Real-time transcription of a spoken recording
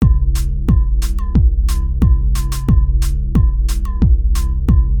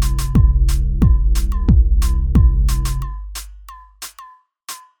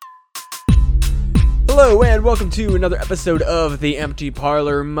Hello and welcome to another episode of The Empty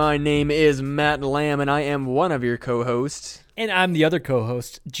Parlor. My name is Matt Lamb and I am one of your co-hosts. And I'm the other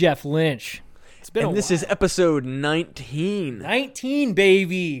co-host, Jeff Lynch. It's been and this is episode 19. 19,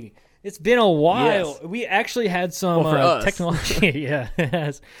 baby. It's been a while. Yes. We actually had some technology. Yeah, it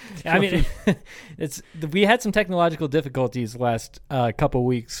has. I mean, we had some technological difficulties last couple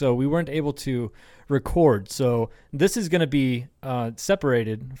weeks, so we weren't able to record. So this is going to be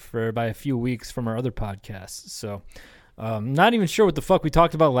separated by a few weeks from our other podcasts. So not even sure what the fuck we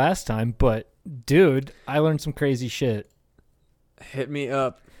talked about last time, but dude, I learned some crazy shit. Hit me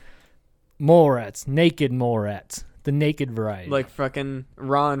up. Mole rats, naked mole rats. The naked variety. Like fucking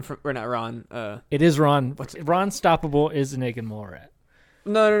Ron, or not Ron. It is Ron. Ron Stoppable is a naked mole rat.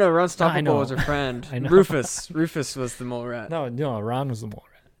 No. Ron Stoppable was her friend. I know. Rufus was the mole rat. No, Ron was the mole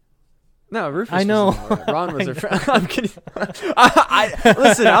rat. No, Rufus I know. was the mole rat. Ron was her friend. I'm kidding.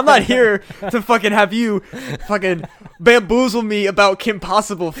 Listen, I'm not here to fucking have you fucking bamboozle me about Kim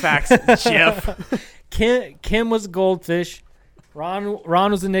Possible facts, Jeff. Kim was a goldfish. Ron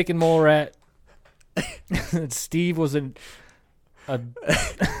was a naked mole rat. Steve was a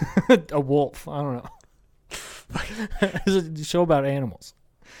wolf. I don't know. It's a show about animals.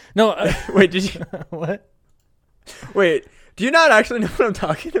 No, wait, did you? What? Wait, do you not actually know what I'm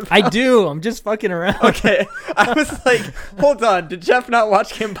talking about? I do. I'm just fucking around. Okay, I was like, hold on. Did Jeff not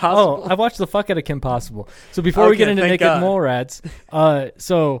watch Kim Possible? Oh, I watched the fuck out of Kim Possible. So before we get into naked mole rats,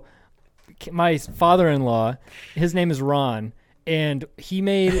 so my father-in-law, his name is Ron. And he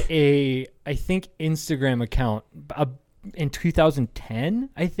made I think, Instagram account in 2010,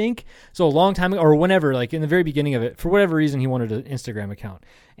 I think. So a long time ago, or whenever, like in the very beginning of it, for whatever reason, he wanted an Instagram account.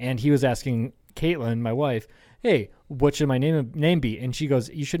 And he was asking Caitlin, my wife, hey, what should my name be? And she goes,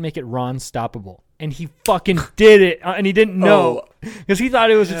 you should make it Ron Stoppable. And he fucking did it. And he didn't know. Because he thought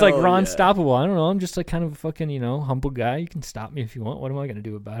it was just like Ron Stoppable. I don't know. I'm just like kind of a fucking, humble guy. You can stop me if you want. What am I going to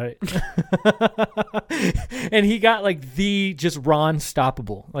do about it? And he got like just Ron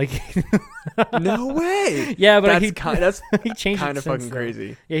Stoppable. Like, no way. Yeah, but that's he changed kind it of fucking then.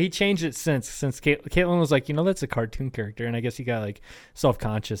 crazy. Yeah, he changed it since Caitlin was like, that's a cartoon character. And I guess he got like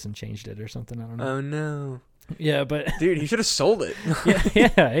self-conscious and changed it or something. I don't know. Oh, no. Yeah, but dude, he should have sold it. yeah.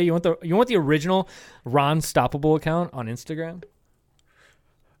 Hey, you want the original Ron Stoppable account on Instagram?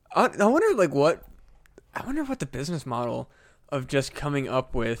 I wonder what the business model of just coming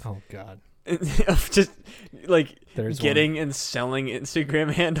up with. Oh God. Of just like There's getting and selling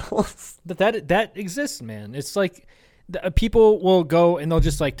Instagram handles. That exists, man. It's like people will go and they'll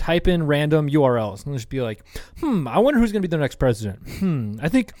just like type in random URLs and they'll just be like, I wonder who's gonna be the next president. I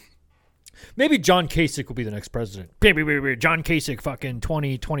think maybe John Kasich will be the next president. John Kasich fucking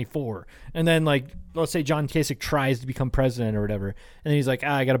 2024. And then, like, let's say John Kasich tries to become president or whatever. And then he's like,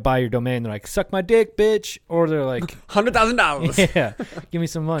 I got to buy your domain. They're like, suck my dick, bitch. Or they're like, $100,000. Yeah, give me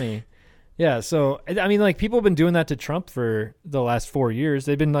some money. Yeah, so, I mean, like, people have been doing that to Trump for the last 4 years.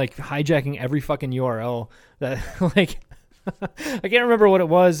 They've been, like, hijacking every fucking URL that, like... I can't remember what it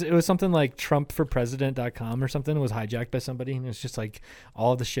was. It was something like trumpforpresident.com or something. It was hijacked by somebody, and it was just like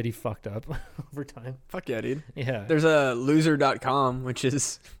all the shit he fucked up over time. Fuck yeah, dude. Yeah. There's a loser.com, which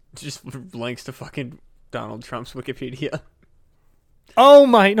is just links to fucking Donald Trump's Wikipedia. Oh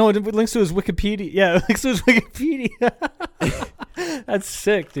my, no, it links to his Wikipedia. Yeah, it links to his Wikipedia. That's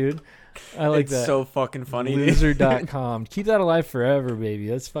sick, dude. I like that. It's so fucking funny. Loser.com. Keep that alive forever, baby.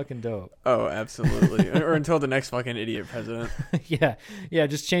 That's fucking dope. Oh, absolutely. Or until the next fucking idiot president. Yeah,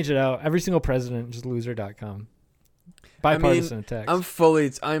 just change it out. Every single president, just loser.com. Bipartisan attacks.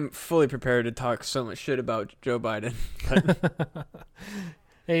 I'm fully prepared to talk so much shit about Joe Biden.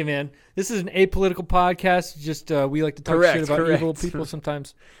 Hey, man, this is an apolitical podcast. Just we like to talk shit about evil people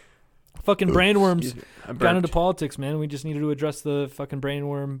sometimes. Fucking brainworms got into politics, man. We just needed to address the fucking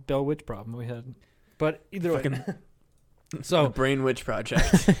brainworm Bell Witch problem we had. But either way. So the Brain Witch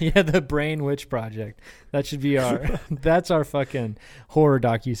Project. Yeah, the Brain Witch Project. That should be that's our fucking horror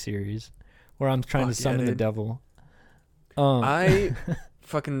docuseries where I'm trying to summon the devil. I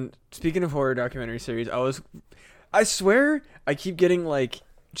fucking, speaking of horror documentary series, I swear I keep getting like,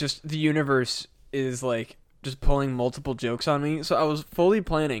 just the universe is like just pulling multiple jokes on me. So I was fully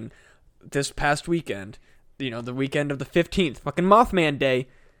planning this past weekend, the weekend of the 15th, fucking Mothman Day.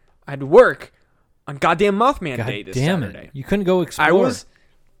 I had to work on goddamn Mothman Day this Saturday. You couldn't go explore.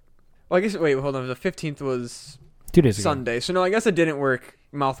 I guess, wait, hold on. The 15th was 2 days ago. Sunday. So no, I guess I didn't work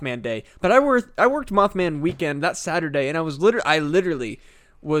Mothman Day. But I worked Mothman weekend that Saturday, and I literally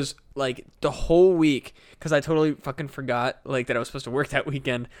was like the whole week, because I totally fucking forgot like that I was supposed to work that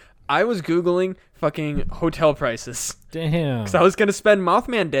weekend. I was Googling fucking hotel prices. Damn. Because I was going to spend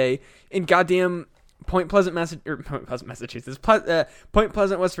Mothman Day in goddamn Point Pleasant, Massachusetts, Point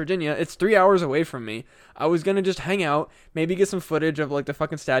Pleasant, West Virginia. It's 3 hours away from me. I was gonna just hang out, maybe get some footage of like the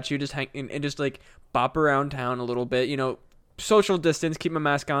fucking statue, just hang and just like bop around town a little bit, social distance, keep my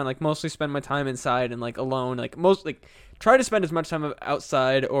mask on, like mostly spend my time inside and like alone, like try to spend as much time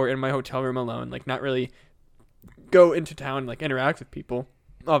outside or in my hotel room alone, like not really go into town and like interact with people.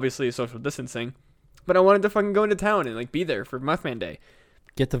 Obviously, social distancing, but I wanted to fucking go into town and like be there for Mothman Day.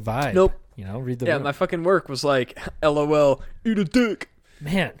 Get the vibe. Nope. Read the book. My fucking work was like, LOL, eat a dick.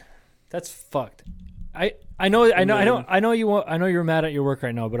 Man, that's fucked. I know you're mad at your work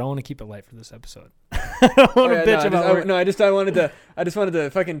right now, but I want to keep it light for this episode. I don't want to bitch about work. I just wanted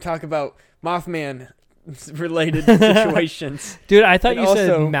to fucking talk about Mothman related situations. Dude, I thought you said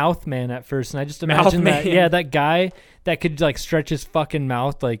Mouthman at first, and I just imagined that guy that could like stretch his fucking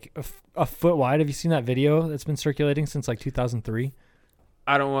mouth like a foot wide. Have you seen that video that's been circulating since like 2003?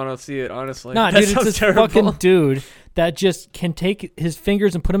 I don't want to see it, honestly. Nah, dude, it's this fucking dude that just can take his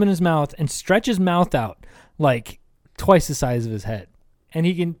fingers and put them in his mouth and stretch his mouth out like twice the size of his head. And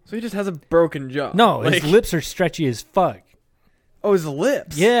he can... So he just has a broken jaw. No, his lips are stretchy as fuck. Oh, his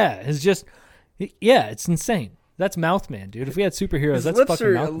lips? Yeah, it's insane. That's Mouthman, dude. If we had superheroes, that's fucking Mouthman. His lips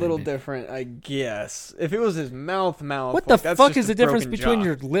are a little different, I guess. If it was his mouth. What the fuck is the difference between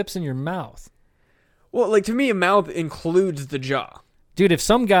your lips and your mouth? Well, like, to me, a mouth includes the jaw. Dude, if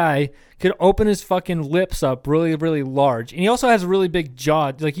some guy could open his fucking lips up really, really large, and he also has a really big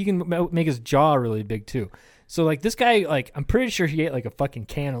jaw, like he can make his jaw really big too. So like this guy, like I'm pretty sure he ate like a fucking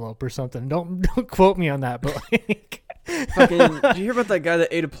cantaloupe or something. Don't quote me on that, but like, did you hear about that guy that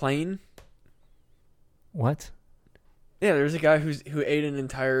ate a plane? What? Yeah, there's a guy who ate an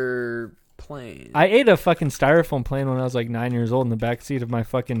entire plane. I ate a fucking styrofoam plane when I was like 9 years old in the back seat of my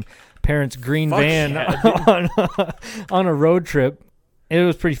fucking parents' green van on a road trip. It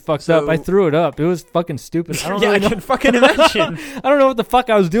was pretty fucked up. I threw it up. It was fucking stupid. I can fucking imagine. I don't know what the fuck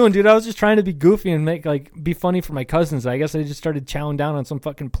I was doing, dude. I was just trying to be goofy and be funny for my cousins. I guess I just started chowing down on some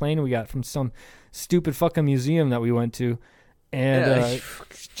fucking plane we got from some stupid fucking museum that we went to. And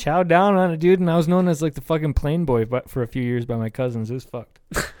chowed down on it, dude. And I was known as like the fucking plane boy for a few years by my cousins. It was fucked.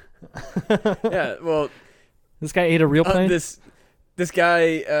 Yeah, well. This guy ate a real plane? This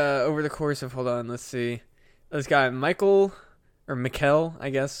guy, over the course of, hold on, let's see. This guy, Michael... Or Mikhail, I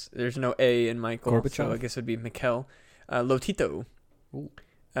guess. There's no A in Michael, Gorbachev. So I guess it would be Mikhail. Lotito.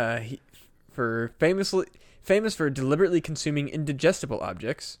 Famous for deliberately consuming indigestible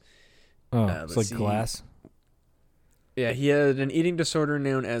objects. Oh, it's like glass. Yeah, he had an eating disorder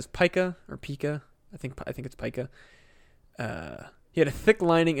known as pica or pica. I think it's pica. He had a thick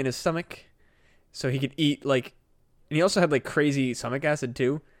lining in his stomach, so he could eat and he also had like crazy stomach acid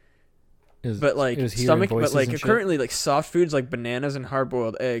too. Currently like soft foods like bananas and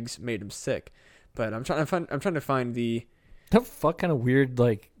hard-boiled eggs made him sick. But I'm trying to find the... What fuck kind of weird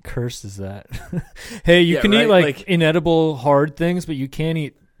like curse is that? Hey, you can eat like inedible hard things, but you can't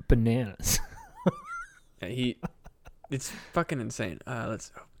eat bananas. Yeah, it's fucking insane.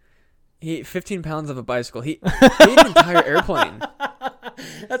 He ate 15 pounds of a bicycle. He ate an entire airplane.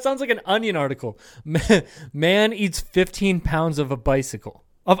 That sounds like an Onion article. Man eats 15 pounds of a bicycle.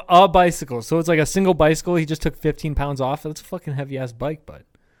 Of a bicycle. So it's like a single bicycle. He just took 15 pounds off. That's a fucking heavy-ass bike, bud.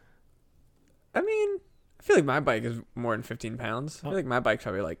 I mean, I feel like my bike is more than 15 pounds. I feel like my bike's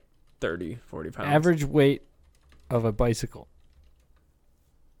probably like 30, 40 pounds. Average weight of a bicycle.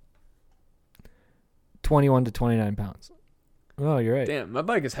 21 to 29 pounds. Oh, you're right. Damn, my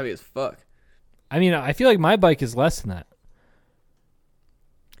bike is heavy as fuck. I mean, I feel like my bike is less than that.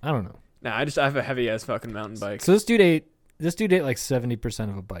 I don't know. Nah, I have a heavy-ass fucking mountain bike. So this dude ate like 70%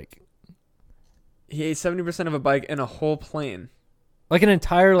 of a bike. He ate 70% of a bike and a whole plane. Like an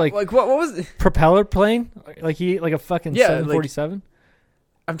entire what was it? Propeller plane? Like he ate like a fucking 747?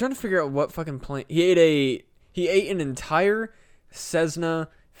 I'm trying to figure out what fucking plane. He ate an entire Cessna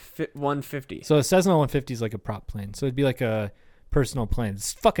 150. So a Cessna 150 is like a prop plane. So it'd be like a personal plane.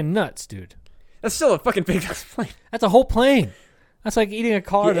 It's fucking nuts, dude. That's still a fucking big ass plane. That's a whole plane. That's like eating a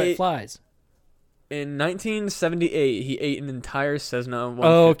car that flies. In 1978, he ate an entire Cessna 150.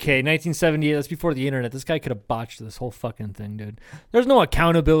 Okay, 1978. That's before the internet. This guy could have botched this whole fucking thing, dude. There's no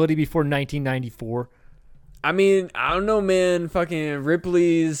accountability before 1994. I mean, I don't know, man. Fucking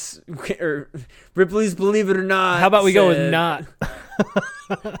Ripley's Believe It or Not. How about we go with not?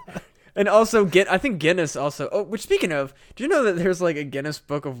 And also, I think Guinness also. Oh, which speaking of, do you know that there's like a Guinness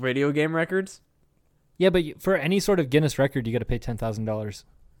Book of Video Game Records? Yeah, but for any sort of Guinness record, you got to pay $10,000.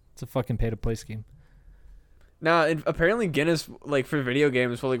 It's a fucking pay-to-play scheme. Nah, apparently Guinness, like, for video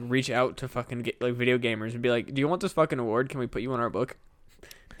games, will, like, reach out to fucking, video gamers and be like, do you want this fucking award? Can we put you on our book?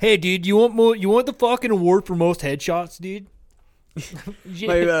 Hey, dude, you want the fucking award for most headshots, dude?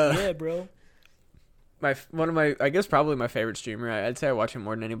 Yeah, bro. I guess probably my favorite streamer. I'd say I watch him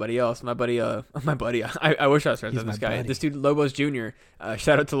more than anybody else. My buddy. I wish I was friends with this guy. Buddy. This dude, Lobos Jr.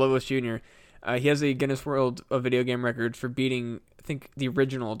 Shout out to Lobos Jr. He has a Guinness World of Video Game Records for beating, I think, the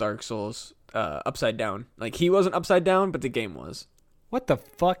original Dark Souls upside down. Like, he wasn't upside down, but the game was. What the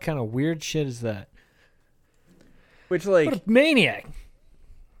fuck kind of weird shit is that? Which, like, what a maniac.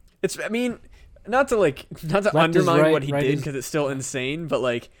 It's, I mean, not to undermine what he did because it's still insane, but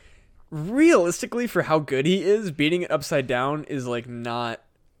like, realistically, for how good he is, beating it upside down is like not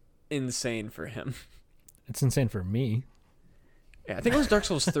insane for him. It's insane for me. Yeah, I think it was Dark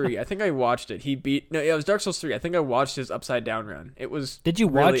Souls 3. I think I watched it. It was Dark Souls 3. I think I watched his upside down run. It was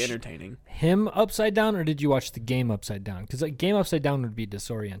really entertaining. Him upside down, or did you watch the game upside down? Because like, game upside down would be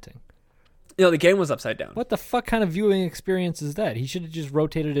disorienting. The game was upside down. What the fuck kind of viewing experience is that? He should have just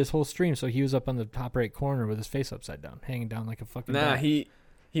rotated his whole stream so he was up on the top right corner with his face upside down, hanging down like a fucking bat. He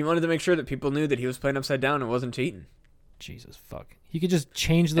wanted to make sure that people knew that he was playing upside down and wasn't cheating. Jesus fuck. He could just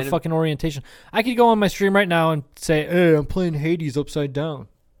change the fucking orientation. I could go on my stream right now and say, hey, I'm playing Hades upside down.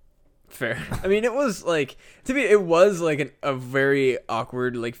 Fair. I mean, it was like, to me, it was like a very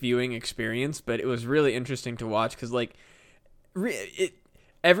awkward like viewing experience, but it was really interesting to watch because like,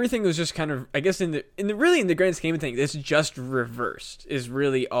 everything was just kind of, I guess, in the grand scheme of things, it's just reversed is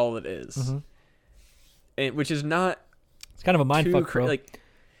really all it is. Mm-hmm. Which is not. It's kind of a mindfuck, bro. Like,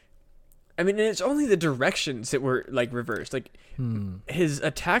 I mean, it's only the directions that were like reversed. Like his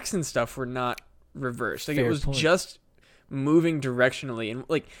attacks and stuff were not reversed. Like, it was just moving directionally, and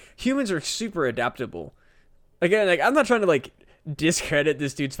like, humans are super adaptable. Again, like, I'm not trying to like discredit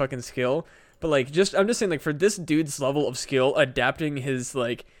this dude's fucking skill, but like, I'm just saying, like, for this dude's level of skill, adapting his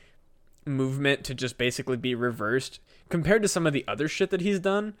like movement to just basically be reversed compared to some of the other shit that he's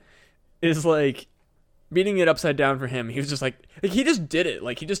done is like. Beating it upside down for him, he was just like he just did it.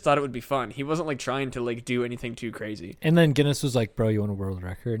 Like, he just thought it would be fun. He wasn't like trying to like do anything too crazy. And then Guinness was like, "Bro, you want a world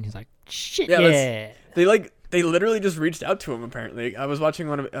record?" And he's like, "Shit, yeah." They literally just reached out to him. Apparently, I was watching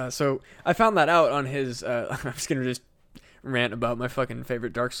one of so I found that out on his. I'm just gonna just rant about my fucking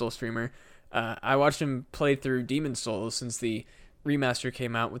favorite Dark Souls streamer. I watched him play through Demon Souls since the remaster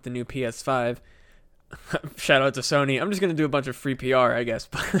came out with the new PS5. Shout out to Sony. I'm just gonna do a bunch of free PR, I guess.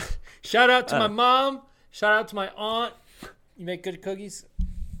 Shout out to my mom. Shout out to my aunt. You make good cookies.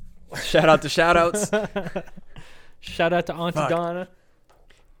 Shout out to shout outs. Shout out to Auntie Donna.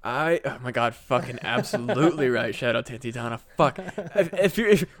 Oh my god, fucking absolutely right. Shout out to Auntie Donna. Fuck.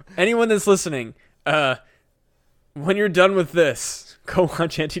 If anyone that's listening, when you're done with this, go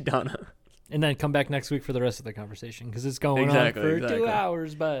watch Auntie Donna. And then come back next week for the rest of the conversation, because it's going on for 2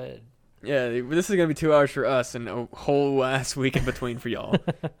 hours, bud. Yeah, this is going to be 2 hours for us and a whole ass week in between for y'all.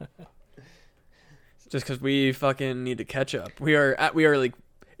 Just because we fucking need to catch up. We are like,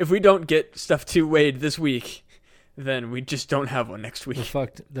 if we don't get stuff to Wade this week, then we just don't have one next week. We're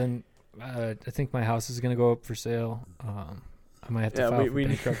fucked. Then I think my house is gonna go up for sale. I might have to file for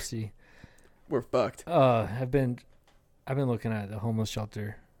bankruptcy. We're fucked. I've been looking at the homeless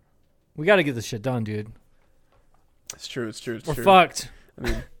shelter. We got to get this shit done, dude. It's true. We're fucked. I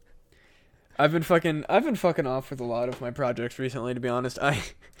mean, I've been fucking off with a lot of my projects recently, to be honest.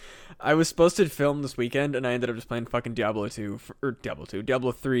 I was supposed to film this weekend, and I ended up just playing fucking Diablo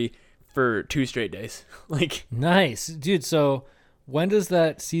 3 for 2 straight days. Like, nice, dude. So when does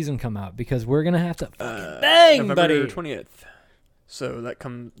that season come out? Because we're gonna have to fucking bang, November buddy. 20th. So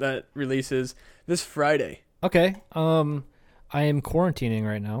that releases this Friday. Okay. I am quarantining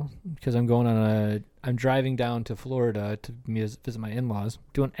right now because I'm driving down to Florida to visit my in-laws,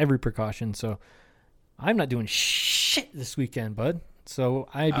 doing every precaution. So I'm not doing shit this weekend, bud. So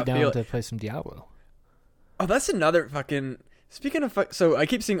I'd be down to play some Diablo. Oh, that's another fucking... Speaking of... So I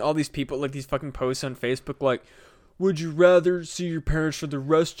keep seeing all these people, like, these fucking posts on Facebook, like, would you rather see your parents for the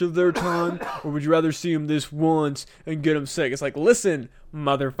rest of their time, or would you rather see them this once and get them sick? It's like, listen,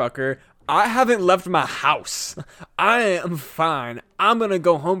 motherfucker, I haven't left my house. I am fine. I'm going to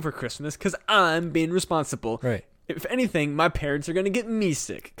go home for Christmas because I'm being responsible. Right. If anything, my parents are going to get me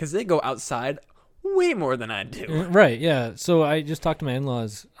sick because they go outside way more than I do. Right, yeah. So I just talked to my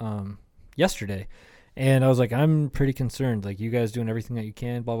in-laws yesterday, and I was like, I'm pretty concerned. Like, you guys doing everything that you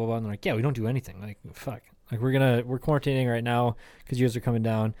can, blah, blah, blah. And they're like, yeah, we don't do anything. Like, fuck. Like, we're quarantining right now because you guys are coming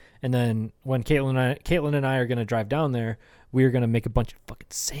down. And then when Caitlin and I are going to drive down there, we're going to make a bunch of fucking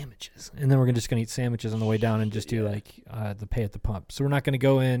sandwiches. And then we're just going to eat sandwiches on the way down and just do, like, the pay at the pump. So we're not going to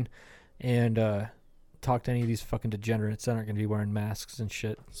go in and talk to any of these fucking degenerates that aren't going to be wearing masks and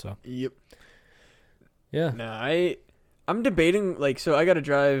shit. So. Yep. Yeah. No, I I'm debating, like, so I got to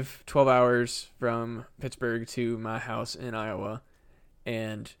drive 12 hours from Pittsburgh to my house in Iowa.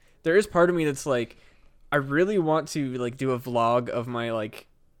 And there is part of me that's like, I really want to, like, do a vlog of my, like,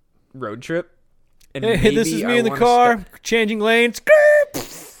 road trip. And hey, this is me in the car, changing lanes.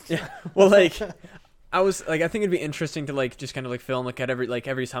 Yeah. Well, like, I think it'd be interesting to, like, just kind of, like, film, like, at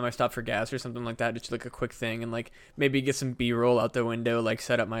every time I stop for gas or something like that, just, like, a quick thing, and, like, maybe get some B-roll out the window, like,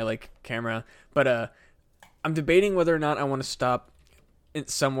 set up my, like, camera. But, I'm debating whether or not I want to stop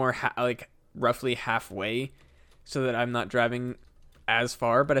somewhere like roughly halfway, so that I'm not driving as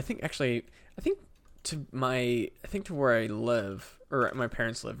far. But I think to where I live, or my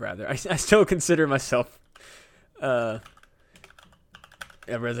parents live rather, I still consider myself a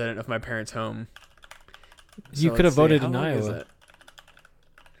resident of my parents' home. You could have voted in Iowa.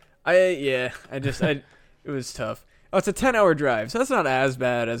 It was tough. Oh, it's a 10-hour drive, so that's not as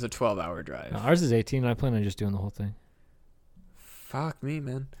bad as a 12-hour drive. No, ours is 18, and I plan on just doing the whole thing. Fuck me,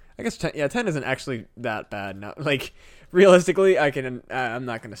 man. I guess 10 isn't actually that bad now. Like, realistically, I'm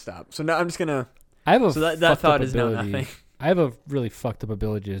not going to stop. So now I'm just going to... that thought is now nothing. I have a really fucked up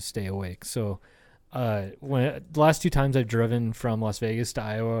ability to stay awake. So the last 2 times I've driven from Las Vegas to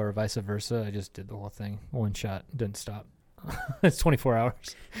Iowa or vice versa, I just did the whole thing. One shot, didn't stop. It's 24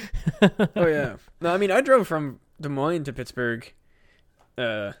 hours. Oh, yeah. No, I mean, I drove from Des Moines to Pittsburgh,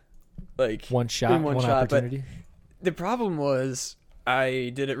 like one opportunity. But the problem was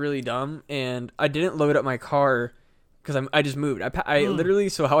I did it really dumb, and I didn't load up my car because I just moved. I literally,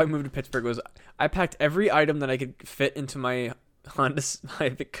 so how I moved to Pittsburgh was I packed every item that I could fit into my Honda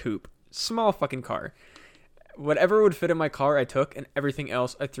Civic Coupe, small fucking car. Whatever would fit in my car, I took, and everything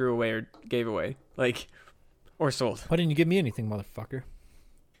else I threw away or gave away, like, or sold. Why didn't you give me anything, motherfucker?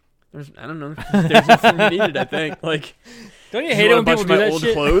 I don't know. There's nothing you needed, I think. Like, don't you hate it when people do that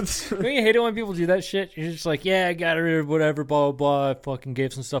shit? Clothes? Don't you hate it when people do that shit? You're just like, yeah, I got it, or whatever, blah, blah, blah. I fucking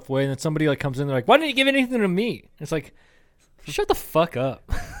gave some stuff away. And then somebody like comes in, they're like, why didn't you give anything to me? It's like, shut the fuck up.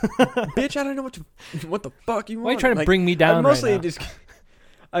 Bitch, I don't know what the fuck you want. Why are you trying to bring me down right now?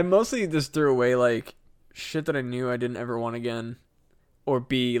 I mostly just threw away, like, shit that I knew I didn't ever want again. Or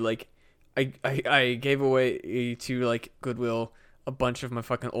B, like, I gave away to, like, Goodwill a bunch of my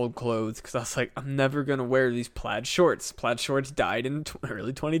fucking old clothes because I was like, I'm never gonna wear these plaid shorts. Plaid shorts died in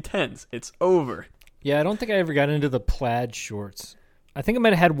early 2010s. It's over. Yeah, I don't think I ever got into the plaid shorts. I think I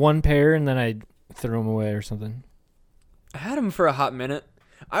might have had one pair and then I threw them away or something. I had them for a hot minute.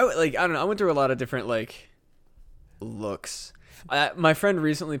 I don't know. I went through a lot of different, like, looks. My friend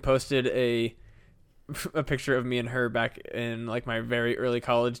recently posted a picture of me and her back in, like, my very early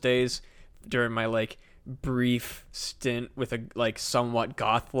college days during my, like, brief stint with a, like, somewhat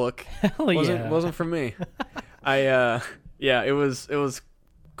goth look. Hell yeah. Wasn't for me. It was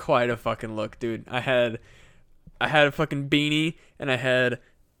quite a fucking look, dude. I had a fucking beanie, and I had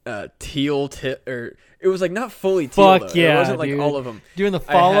teal tip, or it was like not fully teal. Fuck yeah, it wasn't like dude. All of them. Doing the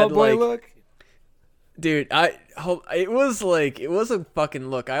Fall Out Boy look, dude. It was a fucking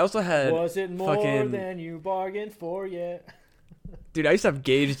look. I also had, was it more than you bargained for yet? Dude, I used to have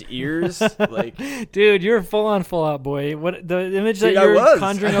gauged ears. Like, dude, you're full on Fall Out Boy. What the image that you're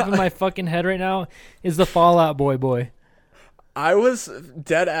conjuring up in my fucking head right now is the Fall Out Boy. I was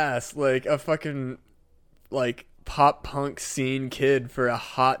dead ass like a fucking, like, pop punk scene kid for a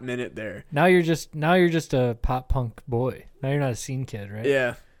hot minute there. Now you're just a pop punk boy. Now you're not a scene kid, right?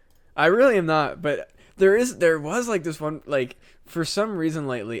 Yeah, I really am not. But there was like this one, like, for some reason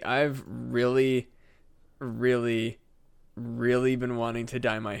lately, I've really been wanting to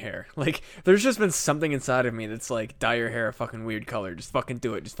dye my hair. Like, there's just been something inside of me that's like, dye your hair a fucking weird color. Just fucking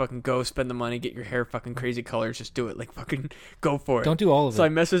do it. Just fucking go spend the money, get your hair fucking crazy colors. Just do it. Like, fucking go for it. Don't do all of it. So I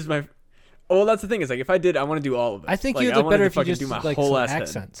messaged my... Oh, that's the thing. Is, like, if I did, I want to do all of it. I think like, you'd look better if you just do my did, like, whole some ass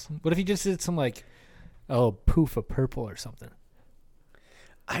accents. What if you just did some, like, poof of purple or something?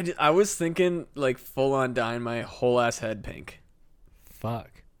 I was thinking, like, full on dyeing my whole ass head pink.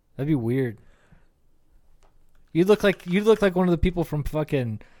 Fuck. That'd be weird. You'd look like one of the people from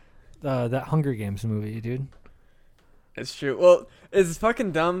fucking that Hunger Games movie, dude. It's true. Well, it's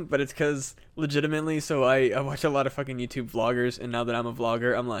fucking dumb, but it's because legitimately. So I watch a lot of fucking YouTube vloggers, and now that I'm a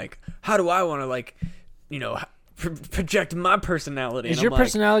vlogger, I'm like, how do I want to, like, you know, project my personality? Is and your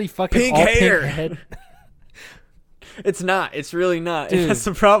personality fucking pink all hair? Pink head? It's not. It's really not. Dude, that's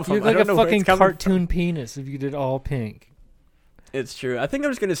the problem. You look like a fucking cartoon penis if you did all pink. It's true. I think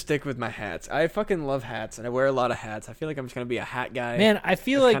I'm just going to stick with my hats. I fucking love hats, and I wear a lot of hats. I feel like I'm just going to be a hat guy. Man, I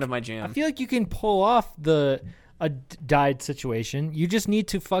feel That's like kind of my jam. I feel like you can pull off a dyed situation. You just need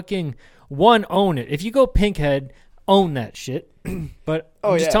to fucking own it. If you go pink head, own that shit. But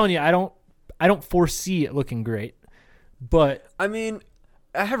I'm just telling you, I don't foresee it looking great. But I mean,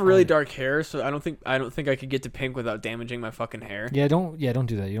 I have really dark hair, so I don't think I could get to pink without damaging my fucking hair. don't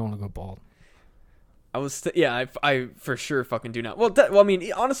do that. You don't want to go bald. I for sure fucking do not. Well, I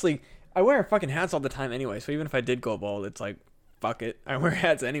mean, honestly, I wear fucking hats all the time anyway. So even if I did go bald, it's like, fuck it, I wear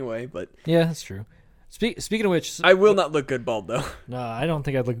hats anyway. But yeah, that's true. Speaking of which, I will not look good bald though. No, I don't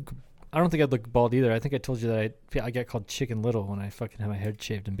think I'd look bald either. I think I told you that I got called Chicken Little when I fucking had my head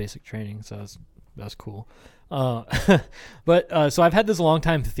shaved in basic training, so that's cool. But so I've had this long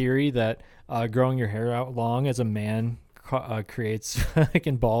time theory that growing your hair out long as a man creates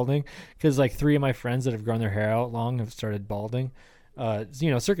fucking balding, because like 3 of my friends that have grown their hair out long have started balding.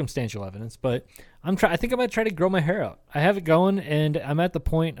 Circumstantial evidence, but I think I'm gonna try to grow my hair out. I have it going, and I'm at the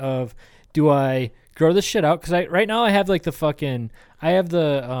point of, do I grow this shit out? Because right now I have like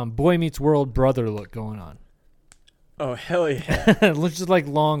the Boy Meets World brother look going on. Oh hell yeah! It looks just like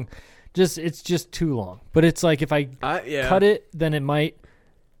long, it's just too long. But it's like if I cut it, then it might.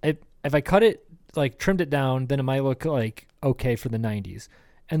 If I cut it, like trimmed it down, then it might look like okay for the 90s,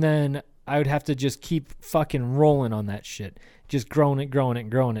 and then I would have to just keep fucking rolling on that shit, just growing it,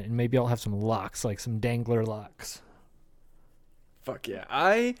 and maybe I'll have some locks, like some dangler locks. Fuck yeah!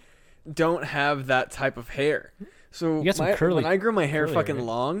 I don't have that type of hair, so you got some curly, when I grow my hair fucking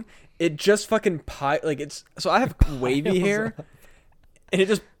long, it just fucking so I have wavy hair, and it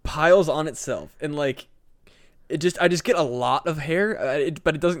just piles on itself, and like I just get a lot of hair,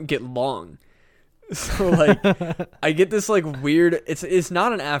 but it doesn't get long. So like I get this like weird, it's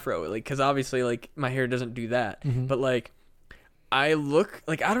not an afro, like, because obviously like my hair doesn't do that, but like I look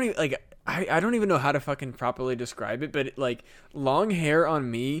like I don't even know how to fucking properly describe it, but like long hair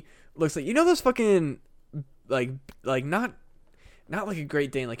on me looks like, those fucking like not like a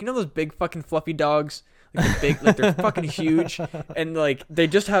Great Dane, like those big fucking fluffy dogs, like they're fucking huge, and like they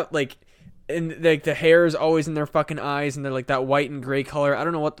just have like, and like the hair is always in their fucking eyes, and they're like that white and gray color. I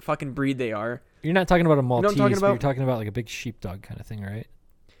don't know what the fucking breed they are. You're not talking about a Maltese, but you're talking about like a big sheepdog kind of thing, right?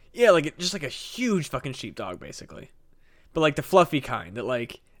 Yeah, like just like a huge fucking sheepdog, basically. But like the fluffy kind that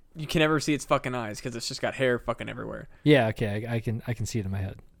like you can never see its fucking eyes because it's just got hair fucking everywhere. Yeah, okay, I can see it in my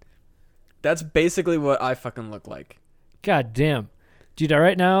head. That's basically what I fucking look like. God damn, dude!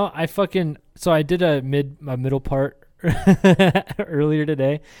 Right now, so I did a middle part earlier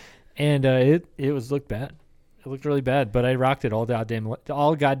today, and it looked bad. It looked really bad, but I rocked it all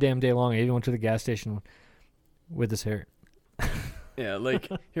goddamn day long. I even went to the gas station with this hair. Yeah, like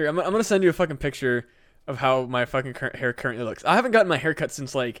here, I'm gonna send you a fucking picture of how my fucking hair currently looks. I haven't gotten my haircut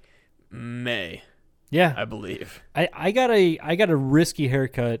since like May. Yeah, I believe. I got a risky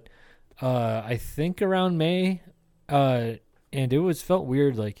haircut. I think around May, and it felt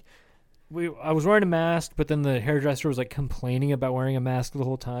weird. Like I was wearing a mask, but then the hairdresser was like complaining about wearing a mask the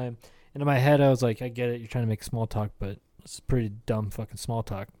whole time. And in my head, I was like, I get it. You're trying to make small talk, but it's pretty dumb fucking small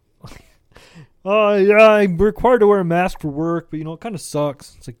talk. Oh, yeah, I'm required to wear a mask for work, but, it kind of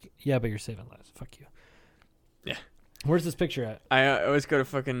sucks. It's like, yeah, but you're saving lives. Fuck you. Yeah. Where's this picture at? I always go to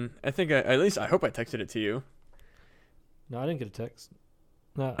fucking, I think, at least I hope I texted it to you. No, I didn't get a text.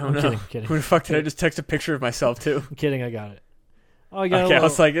 No, I'm kidding. Who the fuck did I just text a picture of myself to? I'm kidding, I got it. Oh, I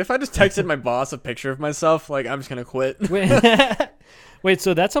was like, if I just texted my boss a picture of myself, like, I'm just going to quit. Wait,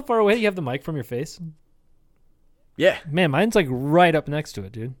 so that's how far away you have the mic from your face? Yeah. Man, mine's like right up next to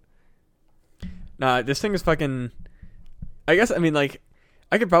it, dude. Nah, this thing is fucking, I guess, I mean, like,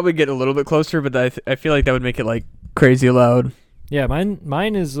 I could probably get a little bit closer, but I feel like that would make it, like, crazy loud. Yeah,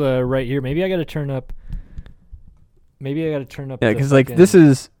 mine is right here. Maybe I got to turn up. Yeah, because, like, this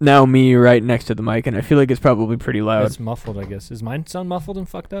is now me right next to the mic, and I feel like it's probably pretty loud. It's muffled, I guess. Does mine sound muffled and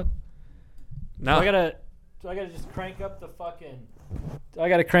fucked up? No. So I gotta just crank up the fucking. I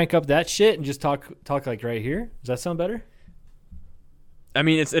gotta crank up that shit and just talk like right here. Does that sound better? I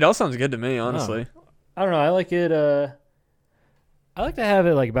mean, it all sounds good to me, honestly. Oh. I don't know. I like it. I like to have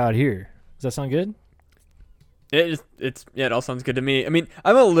it like about here. Does that sound good? It all sounds good to me. I mean,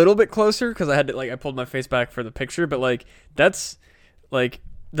 I'm a little bit closer because I pulled my face back for the picture, but like that's like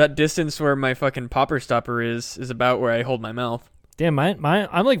that distance where my fucking popper stopper is about where I hold my mouth. Damn, mine,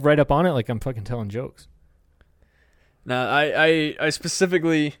 I'm like right up on it, like I'm fucking telling jokes. Nah, I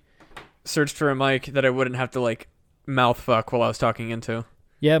specifically searched for a mic that I wouldn't have to like mouth fuck while I was talking into.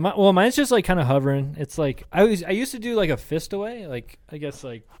 Yeah, mine's just like kind of hovering. It's like I used to do like a fist away, like I guess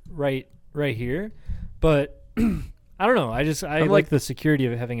like right here, but I don't know. I like the security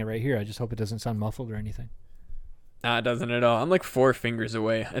of having it right here. I just hope it doesn't sound muffled or anything. Nah, it doesn't at all. I'm like 4 fingers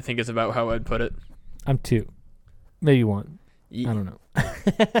away, I think is about how I'd put it. I'm 2, maybe 1. I don't know.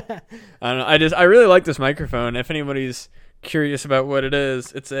 I don't know. I really like this microphone. If anybody's curious about what it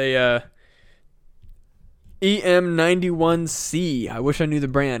is, it's a EM91C. I wish I knew the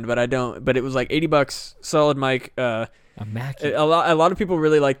brand, but I don't. But it was like $80, solid mic. Immaculate. A lot of people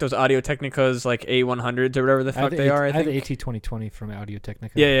really like those Audio Technicas, like A100s or whatever the fuck they are. I have the AT2020 from Audio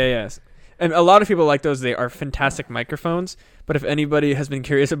Technica. Yeah. And a lot of people like those. They are fantastic microphones. But if anybody has been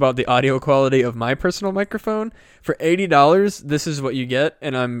curious about the audio quality of my personal microphone, for $80, this is what you get,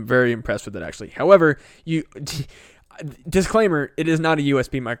 and I'm very impressed with it, actually. However, disclaimer, it is not a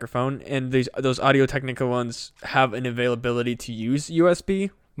USB microphone, and those Audio Technica ones have an availability to use USB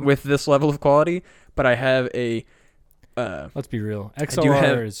with this level of quality, but I have a... let's be real.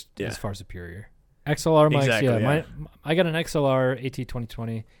 XLR is far superior. XLR mics, exactly, I got an XLR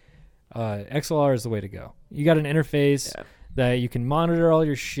AT2020. XLR is the way to go. You got an interface that you can monitor all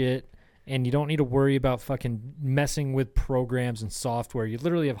your shit, and you don't need to worry about fucking messing with programs and software. You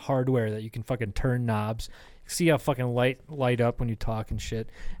literally have hardware that you can fucking turn knobs, see how fucking light up when you talk and shit,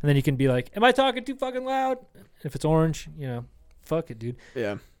 and then you can be like, am I talking too fucking loud? If it's orange, fuck it, dude.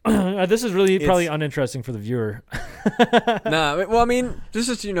 Yeah. This is really probably uninteresting for the viewer. Nah, well, I mean, this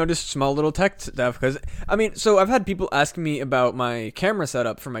is just small little tech stuff. Because so I've had people asking me about my camera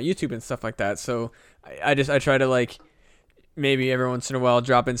setup for my YouTube and stuff like that. So I try to like maybe every once in a while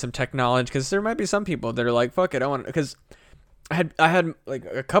drop in some tech knowledge, because there might be some people that are like, fuck it, I want, because I had like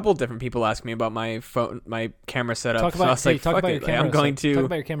a couple different people ask me about my camera setup. Talk about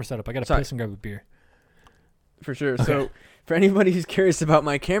your camera setup. I got to piss and grab a beer. For sure. Okay. So for anybody who's curious about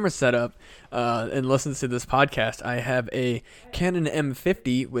my camera setup and listens to this podcast, I have a Canon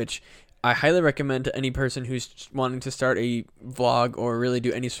M50, which I highly recommend to any person who's wanting to start a vlog or really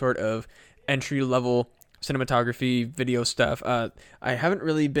do any sort of entry-level cinematography, video stuff. I haven't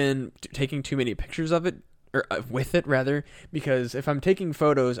really been taking too many pictures of it, or with it rather, because if I'm taking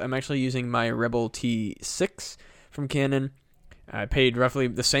photos, I'm actually using my Rebel T6 from Canon. I paid roughly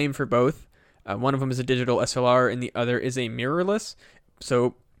the same for both. One of them is a digital SLR and the other is a mirrorless.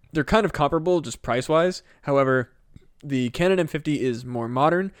 So they're kind of comparable just price-wise. However, the Canon M50 is more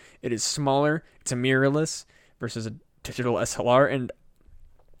modern. It is smaller. It's a mirrorless versus a digital SLR. And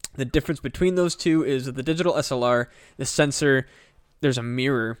the difference between those two is that the digital SLR, the sensor, there's a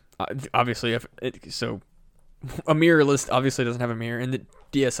mirror. Obviously, so a mirrorless obviously doesn't have a mirror. And the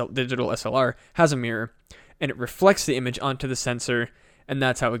digital SLR has a mirror. And it reflects the image onto the sensor, and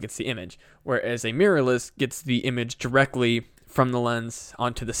that's how it gets the image. Whereas a mirrorless gets the image directly from the lens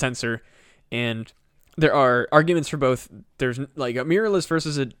onto the sensor. And there are arguments for both. There's like a mirrorless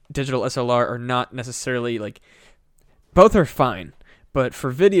versus a digital SLR are not necessarily like, both are fine. But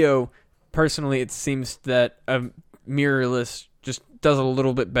for video, personally, it seems that a mirrorless just does a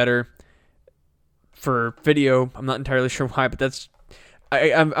little bit better for video. I'm not entirely sure why, but that's,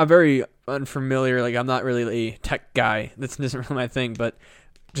 I'm very unfamiliar. Like, I'm not really a tech guy. That's isn't really my thing. But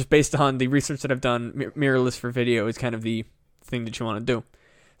just based on the research that I've done, mirrorless for video is kind of the thing that you want to do.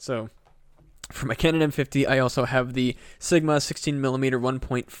 So for my Canon M50, I also have the Sigma 16mm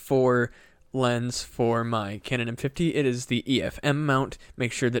 1.4 lens for my Canon M50. It is the EFM mount.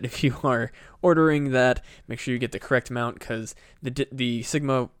 Make sure that if you are ordering that, make sure you get the correct mount, because the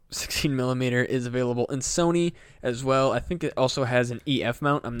Sigma 16mm is available in Sony as well. I think it also has an EF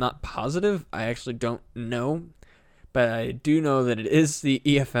mount. I'm not positive. I actually don't know, but I do know that it is the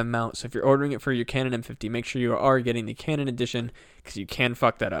EFM mount. So if you're ordering it for your Canon M50, make sure you are getting the Canon edition, because you can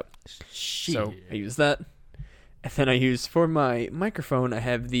fuck that up. Shit. So I use that. And then I use, for my microphone, I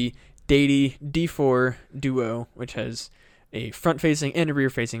have the Deity D4 Duo, which has a front-facing and a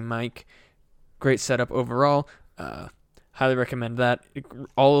rear-facing mic. Great setup overall. Highly recommend that.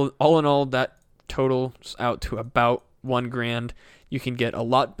 All in all, that totals out to about $1,000. You can get a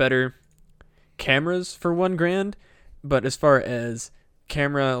lot better cameras for $1,000, but as far as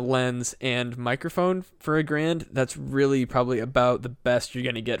camera, lens, and microphone for $1,000, that's really probably about the best you're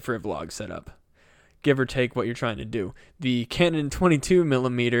gonna get for a vlog setup, give or take what you're trying to do. The Canon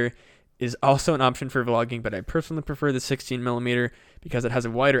 22mm is also an option for vlogging, but I personally prefer the 16mm because it has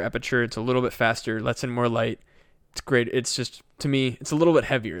a wider aperture. It's a little bit faster, lets in more light. It's great. It's just, to me, it's a little bit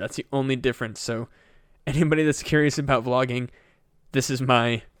heavier. That's the only difference. So anybody that's curious about vlogging, this is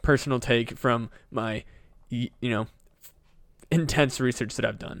my personal take from my, intense research that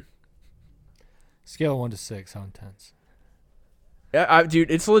I've done. Scale 1 to 6, how intense? Yeah, dude,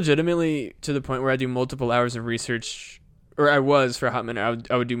 it's legitimately to the point where I do multiple hours of research, or I was for a hot minute.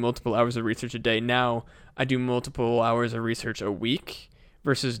 I would do multiple hours of research a day. Now I do multiple hours of research a week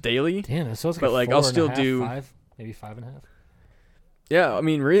versus daily. Damn, that sounds but like I'll still do 5, maybe 5.5. Yeah, I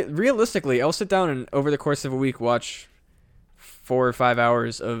mean, realistically, I'll sit down and over the course of a week watch 4 or 5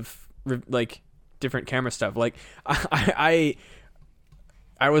 hours of like different camera stuff. Like I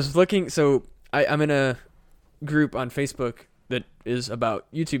was looking, so I'm in a group on Facebook that is about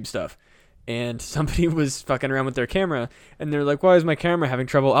YouTube stuff, and somebody was fucking around with their camera, and they're like, why is my camera having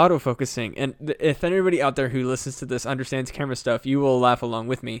trouble autofocusing? And if anybody out there who listens to this understands camera stuff, you will laugh along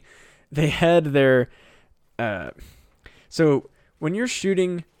with me. They had their so when you're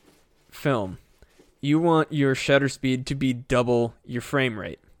shooting film, you want your shutter speed to be double your frame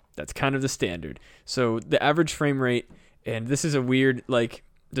rate. That's kind of the standard. So the average frame rate, and this is a weird, like,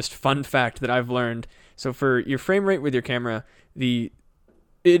 just fun fact that I've learned. So for your frame rate with your camera, the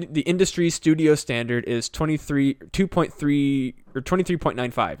industry studio standard is 2.3 or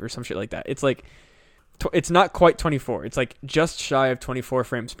 23.95 or some shit like that. It's like, it's not quite 24. It's like just shy of 24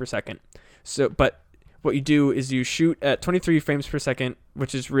 frames per second. So, but what you do is you shoot at 23 frames per second,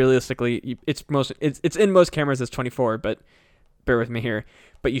 which is realistically, it's in most cameras as 24, but bear with me here.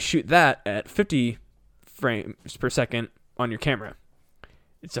 But you shoot that at 50 frames per second on your camera.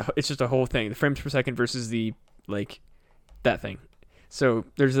 It's just a whole thing. The frames per second versus the, like, that thing. So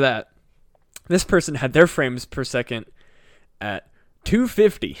there's that. This person had their frames per second at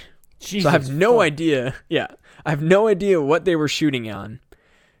 250. Jesus, so I have no idea. Yeah, I have no idea what they were shooting on,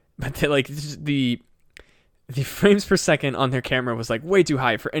 but they, like, the frames per second on their camera was like way too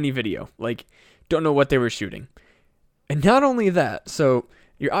high for any video. Like, don't know what they were shooting. And not only that, so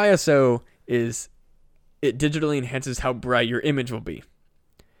your ISO it digitally enhances how bright your image will be.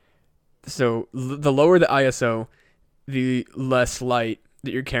 So the lower the ISO, the less light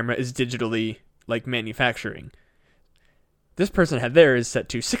that your camera is digitally, like, manufacturing. This person had theirs set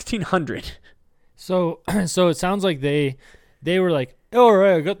to 1600. So it sounds like they were like, all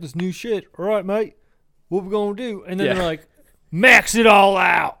right, I got this new shit. All right, mate, what we gonna do? And then they're like, max it all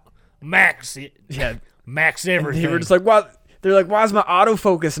out. Max it. Yeah. Max everything. And they were just like, what? They're like, why is my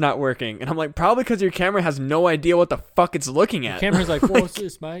autofocus not working? And I'm like, probably because your camera has no idea what the fuck it's looking at. The camera's like, what's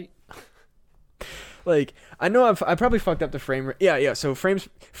this, mate? Like, I know I probably fucked up the frame rate. Yeah. So frame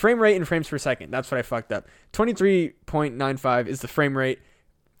rate and frames per second. That's what I fucked up. 23.95 is the frame rate.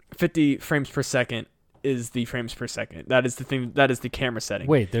 50 frames per second is the frames per second. That is the thing. That is the camera setting.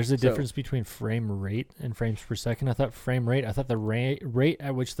 Wait, there's a difference between frame rate and frames per second? I thought the rate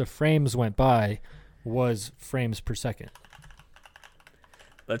at which the frames went by was frames per second.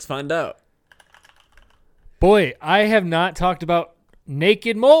 Let's find out. Boy, I have not talked about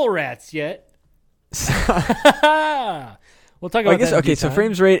naked mole rats yet. We'll talk about that. Okay, so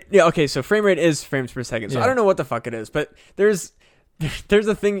frames rate. Yeah, okay, so frame rate is frames per second. So I don't know what the fuck it is, but there's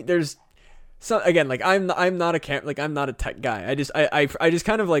a thing. There's so again, like, I'm not I'm not a tech guy. I just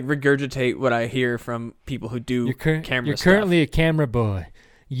kind of, like, regurgitate what I hear from people who do camera stuff. You're currently a camera boy,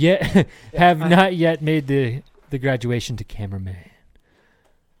 yet not yet made the graduation to cameraman.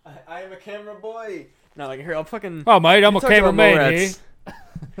 I am a camera boy. No, like, here, I'll fucking. Oh, mate, I'm a cameraman, eh?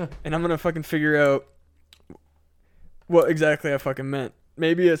 And I'm gonna fucking figure out what exactly I fucking meant.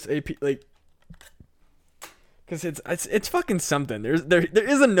 Maybe it's AP, like, because it's fucking something. There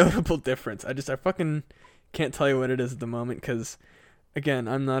is a notable difference. I fucking can't tell you what it is at the moment, because, again,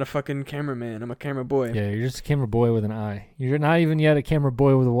 I'm not a fucking cameraman. I'm a camera boy. Yeah, you're just a camera boy with an I. You're not even yet a camera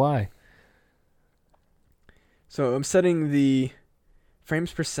boy with a Y. So I'm setting the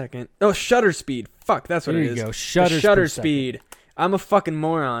frames per second. Oh, shutter speed. Fuck, that's what it is. There you go. Shutter speed. I'm a fucking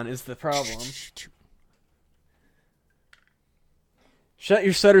moron is the problem. Shut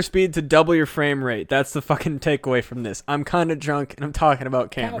your shutter speed to double your frame rate. That's the fucking takeaway from this. I'm kind of drunk and I'm talking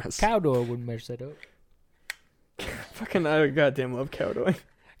about cameras. Cowdoy wouldn't mess that up. Fucking, I goddamn love Cowdoy.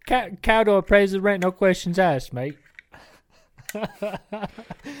 Cowdoy pays the rent, no questions asked, mate.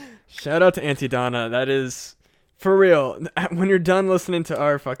 Shout out to Auntie Donna. That is, for real. When you're done listening to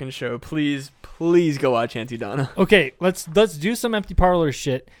our fucking show, please go watch Auntie Donna. Okay, let's do some empty parlor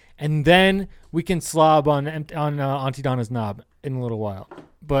shit, and then we can slob on Auntie Donna's knob in a little while.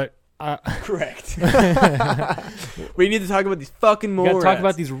 But correct. We need to talk about these fucking mole rats. We gotta talk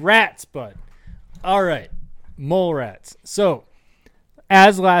about these rats, bud. All right, mole rats. So,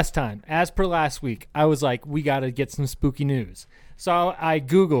 as per last week, I was like, we gotta get some spooky news. So I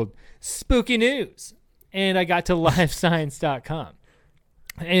Googled spooky news, and I got to livescience.com.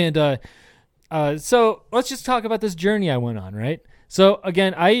 And so let's just talk about this journey I went on, right? So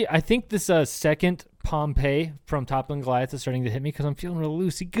again, I think this second Pompeii from Toppling Goliath is starting to hit me because I'm feeling real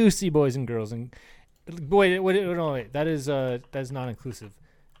loosey-goosey, boys and girls. And wait, that is not inclusive.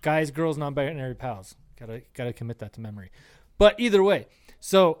 Guys, girls, non-binary pals. Gotta commit that to memory. But either way,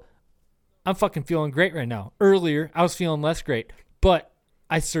 so I'm fucking feeling great right now. Earlier, I was feeling less great, but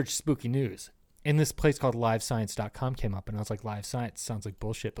I searched spooky news, and this place called livescience.com came up, and I was like, live science sounds like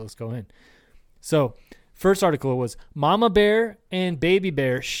bullshit, but let's go in. So First article was Mama Bear and Baby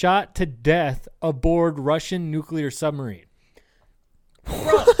Bear shot to death aboard Russian nuclear submarine.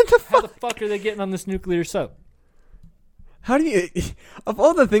 Bro, how the fuck are they getting on this nuclear sub? How do you... Of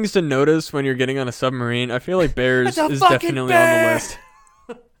all the things to notice when you're getting on a submarine, I feel like bears is definitely on the list.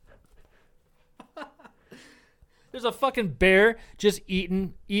 There's a fucking bear just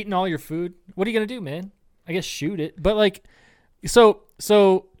eating all your food. What are you going to do, man? I guess shoot it. But like, so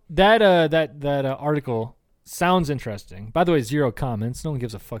that article sounds interesting. By the way, 0 comments. No one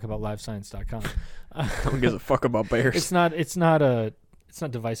gives a fuck about livescience.com. No one gives a fuck about bears. It's not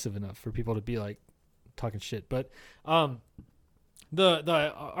divisive enough for people to be like talking shit. But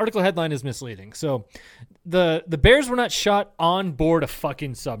the article headline is misleading. So the bears were not shot on board a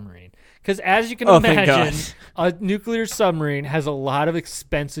fucking submarine. Because as you can imagine, a nuclear submarine has a lot of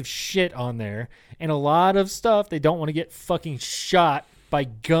expensive shit on there and a lot of stuff they don't want to get fucking shot by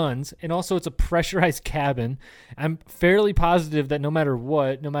guns. And also it's a pressurized cabin. I'm fairly positive that no matter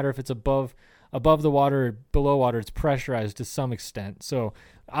what, no matter if it's above the water or below water, it's pressurized to some extent. So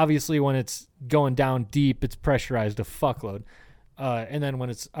obviously when it's going down deep, it's pressurized a fuckload. And then when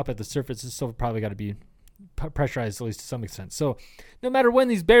it's up at the surface, it's still probably got to be pressurized at least to some extent. So no matter when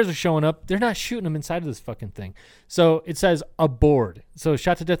these bears are showing up, they're not shooting them inside of this fucking thing. So it says aboard. So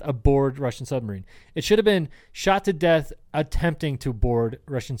shot to death aboard Russian submarine. It should have been shot to death attempting to board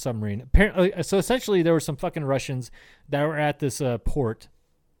Russian submarine. Apparently, so essentially there were some fucking Russians that were at this port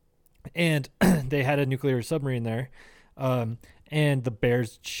and they had a nuclear submarine there. And the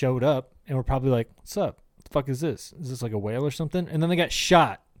bears showed up and were probably like, what's up? What the fuck is this? Is this like a whale or something? And then they got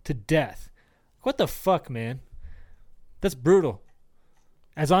shot to death. What the fuck, man? That's brutal.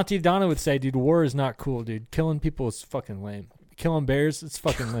 As Auntie Donna would say, dude, war is not cool, dude. Killing people is fucking lame. Killing bears, it's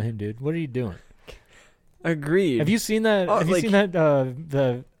fucking lame, dude. What are you doing? Agreed. Have you seen that? Have you seen that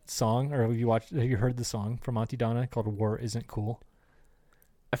the song, or have you heard the song from Auntie Donna called "War Isn't Cool"?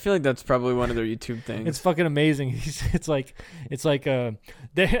 I feel like that's probably one of their YouTube things. It's fucking amazing. I'm going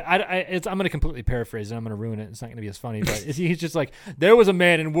to completely paraphrase it. I'm going to ruin it. It's not going to be as funny, but he's just like, there was a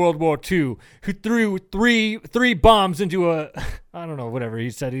man in World War II who threw three bombs into a, I don't know, whatever he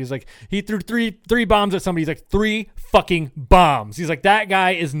said. He's like, he threw three bombs at somebody. He's like, 3 fucking bombs. He's like, that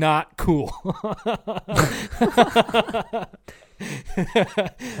guy is not cool.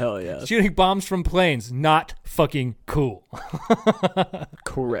 Hell yeah. Shooting bombs from planes, not fucking cool.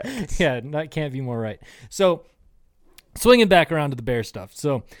 Correct. Yeah, that can't be more right. So, swinging back around to the bear stuff.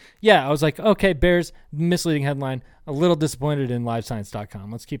 So, yeah, I was like, okay, bears, misleading headline. A little disappointed in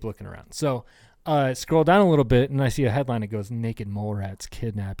livescience.com. Let's keep looking around. So, scroll down a little bit, and I see a headline that goes, naked mole rats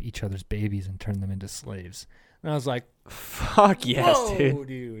kidnap each other's babies and turn them into slaves. And I was like, fuck yes,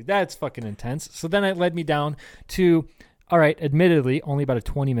 dude. That's fucking intense. So then it led me down to... All right, admittedly, only about a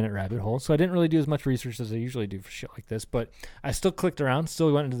 20-minute rabbit hole, so I didn't really do as much research as I usually do for shit like this, but I still clicked around,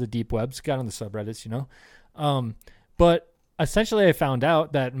 still went into the deep webs, got on the subreddits, you know. But essentially I found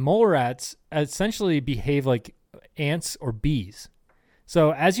out that mole rats essentially behave like ants or bees.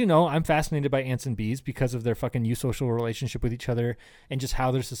 So as you know, I'm fascinated by ants and bees because of their fucking eusocial relationship with each other and just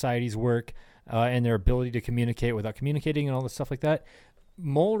how their societies work and their ability to communicate without communicating and all this stuff like that.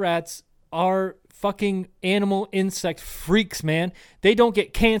 Mole rats are fucking animal insect freaks, man. They don't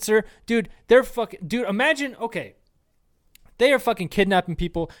get cancer. Dude, imagine, okay, they are fucking kidnapping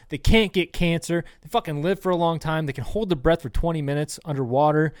people. They can't get cancer. They fucking live for a long time. They can hold their breath for 20 minutes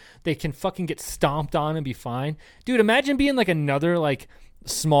underwater. They can fucking get stomped on and be fine. Dude, imagine being like another like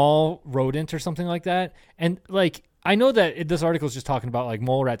small rodent or something like that. And like, I know that this article is just talking about like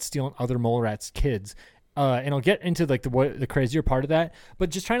mole rats stealing other mole rats' kids. And I'll get into like the crazier part of that,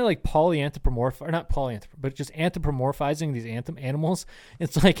 but just trying to like just anthropomorphizing these animals.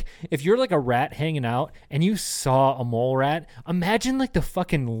 It's like if you're like a rat hanging out and you saw a mole rat, imagine like the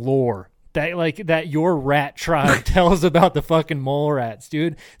fucking lore that your rat tribe tells about the fucking mole rats,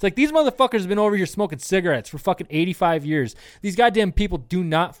 dude. It's like these motherfuckers have been over here smoking cigarettes for fucking 85 years. These goddamn people do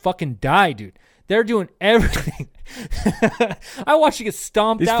not fucking die, dude. They're doing everything. I watched you get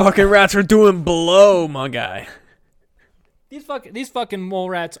stomped out. These fucking rats are doing blow, my guy. These fucking mole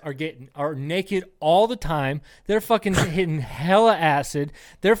rats are naked all the time. They're fucking hitting hella acid.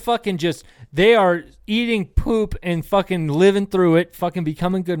 They're fucking they are eating poop and fucking living through it, fucking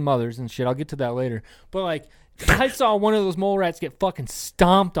becoming good mothers and shit. I'll get to that later. But like, I saw one of those mole rats get fucking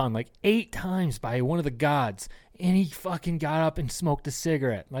stomped on like 8 times by one of the gods. And he fucking got up and smoked a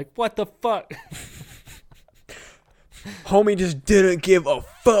cigarette. Like, what the fuck? Homie just didn't give a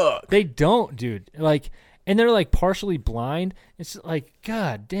fuck. They don't, dude. Like, and they're like partially blind. It's like,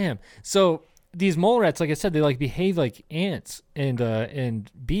 god damn. So these mole rats, like I said, they like behave like ants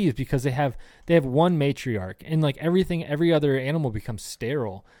and bees because they have one matriarch, and like every other animal becomes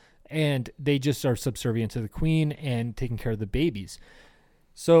sterile, and they just are subservient to the queen and taking care of the babies.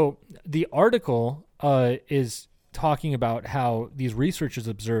 So the article is talking about how these researchers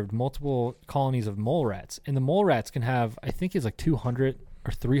observed multiple colonies of mole rats, and the mole rats can have, I think it's like 200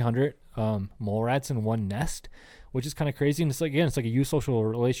 or 300 mole rats in one nest, which is kind of crazy. And it's like, again, it's like a eusocial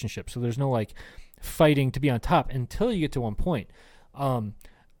relationship. So there's no like fighting to be on top until you get to one point,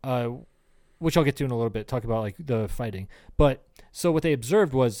 which I'll get to in a little bit, talk about like the fighting. But so what they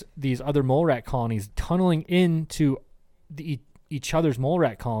observed was these other mole rat colonies tunneling into each other's mole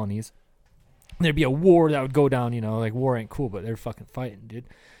rat colonies. There'd be a war that would go down, like war ain't cool, but they're fucking fighting, dude.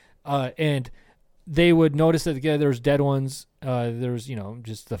 And they would notice that there's dead ones. There's,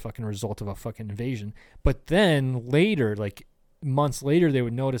 just the fucking result of a fucking invasion. But then later, like months later, they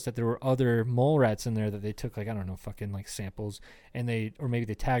would notice that there were other mole rats in there that they took, like, I don't know, fucking like samples, and or maybe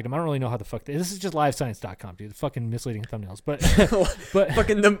they tagged them. I don't really know how the fuck. This is just livescience.com, dude. Fucking misleading thumbnails, but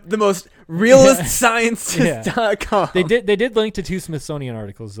fucking the most realist science.com. They did link to 2 Smithsonian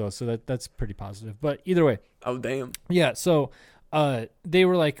articles though, so that's pretty positive. But either way, oh damn, yeah. So they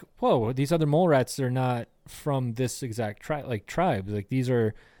were like, whoa, these other mole rats are not from this exact tribe. Like these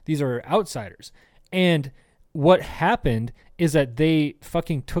are outsiders. And what happened is that they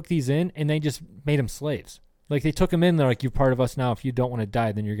fucking took these in and they just made them slaves. Like they took them in. They're like, you're part of us now. If you don't want to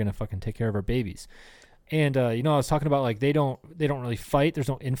die, then you're gonna fucking take care of our babies. And I was talking about like they don't really fight. There's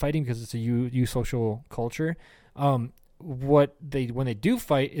no infighting because it's a eusocial culture. When they do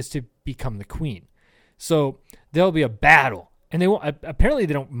fight is to become the queen. So there'll be a battle, and apparently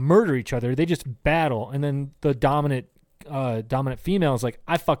they don't murder each other. They just battle, and then the dominant female is like,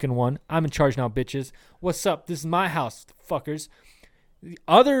 I fucking won. I'm in charge now, bitches. What's up? This is my house, fuckers.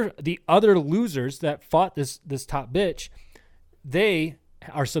 The other losers that fought this top bitch, they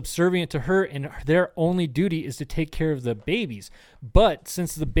are subservient to her, and their only duty is to take care of the babies. But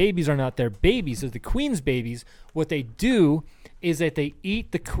since the babies are not their babies, as the queen's babies, what they do is that they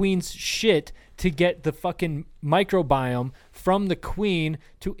eat the queen's shit to get the fucking microbiome from the queen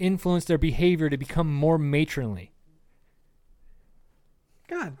to influence their behavior to become more matronly.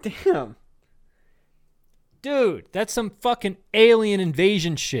 God damn. Dude, that's some fucking alien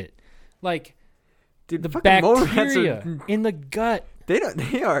invasion shit. Like, dude, the bacteria in the gut.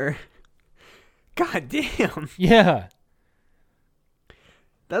 They are. God damn. Yeah.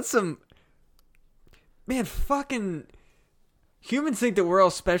 That's some. Man, fucking. Humans think that we're all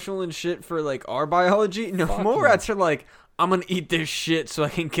special and shit for, like, our biology. No, mole rats are like, I'm gonna eat this shit so I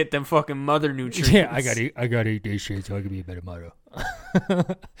can get them fucking mother nutrients. Yeah, I gotta eat this shit so I can be a better mother.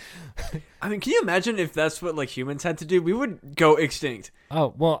 I mean, can you imagine if that's what, like, humans had to do? We would go extinct.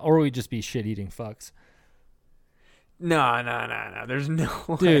 Oh, well, or we'd just be shit-eating fucks. No. There's no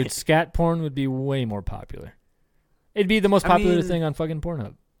way. Dude, scat porn would be way more popular. It'd be the most popular thing on fucking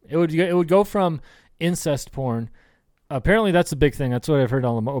Pornhub. It would go from incest porn. Apparently, that's a big thing. That's what I've heard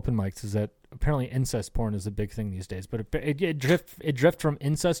on the open mics, is that apparently incest porn is a big thing these days. But it drift from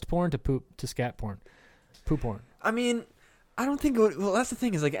incest porn to scat porn, poop porn. I mean, I don't think it would. Well, that's the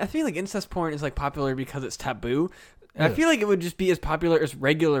thing, is like, I feel like incest porn is like popular because it's taboo. Yeah. I feel like it would just be as popular as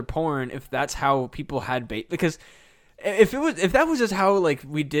regular porn if that's how people had because if that was just how, like,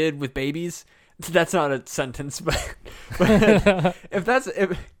 we did with babies, that's not a sentence, but if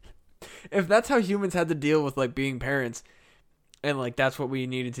that's how humans had to deal with, like, being parents, and, like, that's what we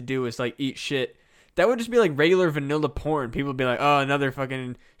needed to do is, like, eat shit, that would just be like regular vanilla porn. People would be like, oh, another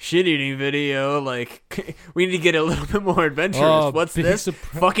fucking shit eating video. Like, we need to get a little bit more adventurous. Oh, what's this?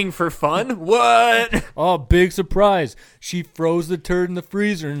 Fucking for fun? What? Oh, big surprise. She froze the turd in the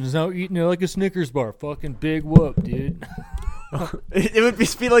freezer and is now eating it like a Snickers bar. Fucking big whoop, dude. It would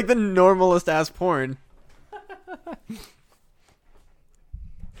be like the normalest ass porn.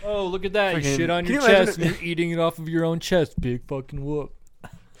 Oh, look at that. You shit on your chest and you're eating it off of your own chest. Big fucking whoop.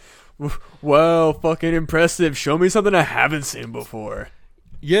 Wow, fucking impressive. Show me something I haven't seen before.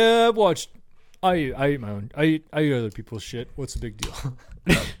 Yeah, I've watched. I eat my own. I eat other people's shit. What's the big deal?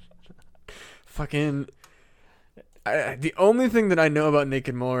 Fucking. The only thing that I know about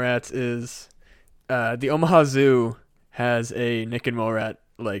naked mole rats is the Omaha Zoo has a naked mole rat,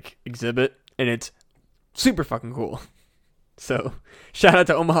 like, exhibit, and it's super fucking cool. So, shout out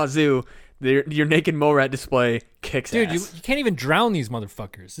to Omaha Zoo. Your naked mole rat display kicks ass. Dude, you can't even drown these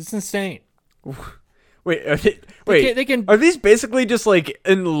motherfuckers. It's insane. Wait, they can. Are these basically just, like,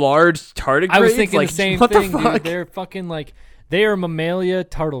 enlarged tardigrades? I was thinking, like, the same thing, dude. They're fucking, like, they are mammalia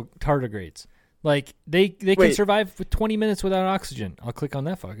tardigrades. Like, they can survive for 20 minutes without oxygen. I'll click on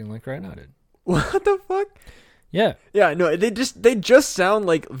that fucking link right now, dude. What the fuck? Yeah. Yeah, no, they just sound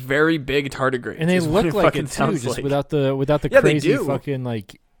like very big tardigrades. And they look like it too, just like. without the crazy fucking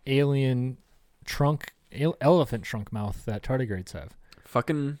like alien trunk, elephant trunk mouth that tardigrades have.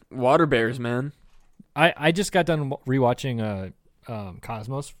 Fucking water bears, man. I just got done rewatching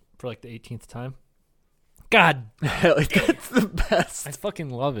Cosmos for like the 18th time. God, like, that's the best. I fucking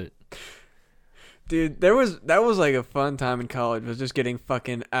love it. Dude, that was like a fun time in college, was just getting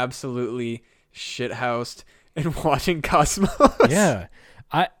fucking absolutely shithoused and watching Cosmos. Yeah.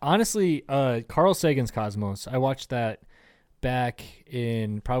 I honestly, Carl Sagan's Cosmos, I watched that back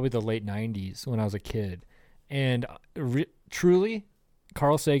in probably the late 90s when I was a kid. And truly,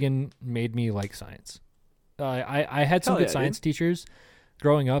 Carl Sagan made me like science. I had some good science teachers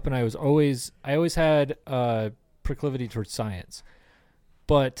growing up, and I always had proclivity towards science,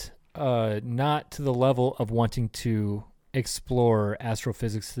 but not to the level of wanting to explore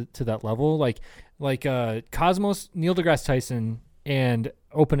astrophysics to that level. Like Cosmos, Neil deGrasse Tyson, and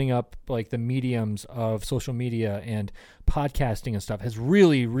opening up like the mediums of social media and podcasting and stuff has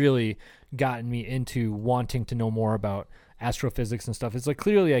really, really gotten me into wanting to know more about astrophysics and stuff. It's like,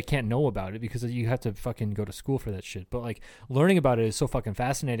 clearly I can't know about it because you have to fucking go to school for that shit. But like learning about it is so fucking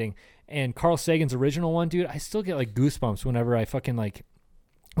fascinating. And Carl Sagan's original one, dude, I still get like goosebumps whenever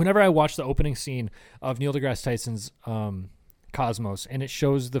I watch the opening scene of Neil deGrasse Tyson's Cosmos, and it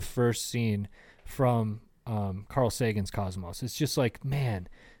shows the first scene from Carl Sagan's Cosmos. It's just like, man,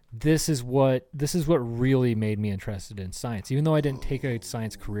 this is what really made me interested in science. Even though I didn't take a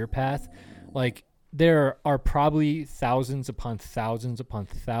science career path, like there are probably thousands upon thousands upon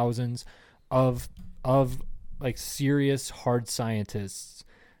thousands of like serious hard scientists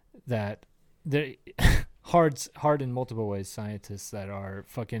that hard in multiple ways scientists that are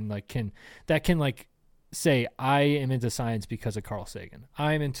fucking like can like say, I am into science because of Carl Sagan.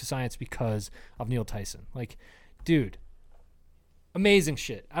 I'm into science because of Neil Tyson. Like, dude, amazing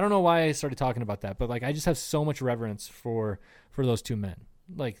shit. I don't know why I started talking about that, but like I just have so much reverence for those two men.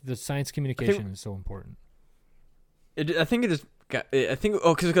 Like the science communication is so important. I think because of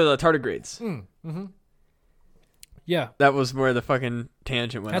the tardigrades. Mm-hmm. Yeah, that was where the fucking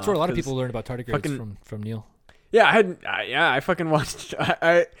tangent went. That's where a lot of people learned about tardigrades from Neil. Yeah, I fucking watched.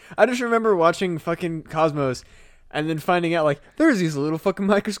 I just remember watching fucking Cosmos, and then finding out like there's these little fucking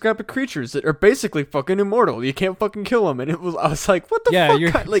microscopic creatures that are basically fucking immortal. You can't fucking kill them, and I was like, what the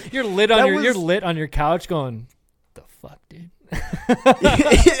fuck? You're lit on your couch, going, the fuck, dude.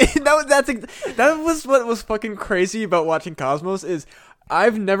 That was what was fucking crazy about watching Cosmos is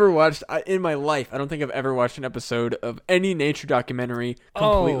I've never watched in my life. I don't think I've ever watched an episode of any nature documentary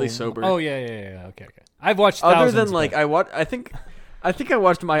completely sober. Oh yeah. Okay. I've watched other thousands, than like I think I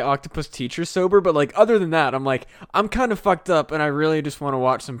watched My Octopus Teacher sober, but like other than that, I'm like I'm kind of fucked up and I really just want to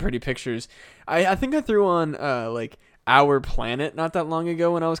watch some pretty pictures. I think I threw on like Our Planet not that long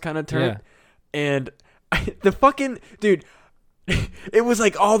ago when I was kind of turned, and the fucking dude. It was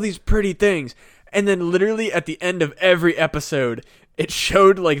like all these pretty things, and then literally at the end of every episode it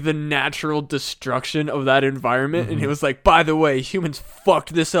showed like the natural destruction of that environment, and it was like, by the way, humans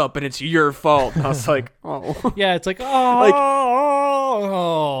fucked this up and it's your fault. And I was like, oh yeah, it's like, oh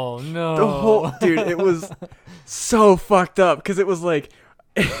no, the whole dude, it was so fucked up because it was like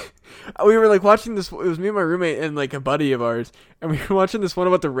we were like watching this. It was me and my roommate and like a buddy of ours, and we were watching this one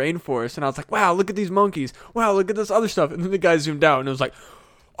about the rainforest. And I was like, "Wow, look at these monkeys! Wow, look at this other stuff!" And then the guy zoomed out, and it was like,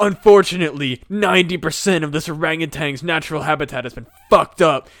 "Unfortunately, 90% of this orangutan's natural habitat has been fucked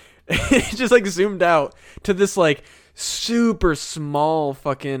up." It just like zoomed out to this like super small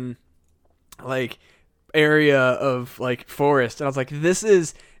fucking like area of like forest, and I was like, "This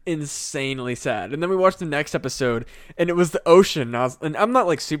is insanely sad." And then we watched the next episode, and it was the ocean. And I'm not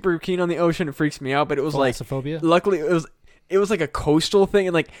like super keen on the ocean; it freaks me out. But it was like, luckily, it was like a coastal thing,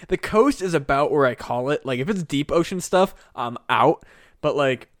 and like the coast is about where I call it. Like if it's deep ocean stuff, I'm out. But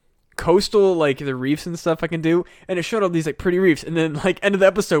like coastal, like the reefs and stuff, I can do. And it showed all these like pretty reefs, and then like end of the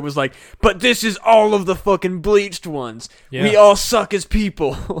episode was like, but this is all of the fucking bleached ones. Yeah. We all suck as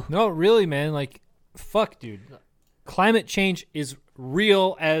people. No, really, man. Like, fuck, dude. Climate change is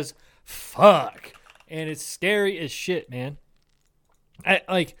real as fuck, and it's scary as shit, man.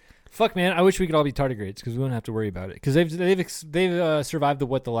 Fuck, man. I wish we could all be tardigrades because we wouldn't have to worry about it. Because they've survived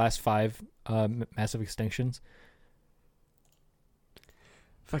the last 5 massive extinctions.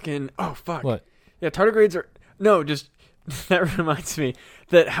 Fucking fuck. What? Yeah, tardigrades are just that reminds me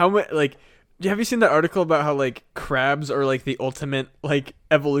that how much like. Have you seen that article about how like crabs are like the ultimate like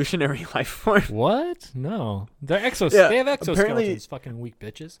evolutionary life form? What? No, they're they have exoskeletons. Fucking weak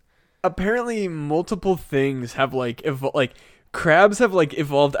bitches. Apparently, multiple things have like crabs have like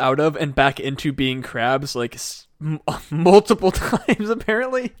evolved out of and back into being crabs like multiple times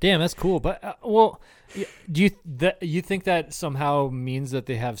apparently. Damn, that's cool. But do you think that somehow means that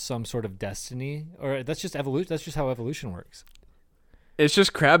they have some sort of destiny, or that's just evolution? That's just how evolution works. It's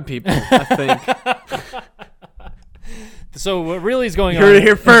just crab people, I think. So what really is going on? You heard it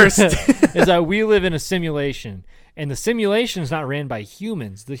here first. Is that we live in a simulation, and the simulation is not ran by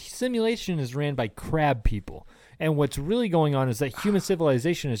humans. The simulation is ran by crab people. And what's really going on is that human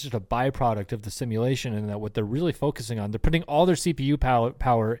civilization is just a byproduct of the simulation, and that what they're really focusing on, they're putting all their CPU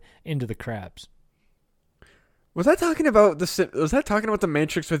power into the crabs. Was I talking about the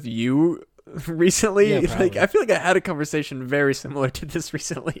Matrix with you recently? Yeah, like, I feel like I had a conversation very similar to this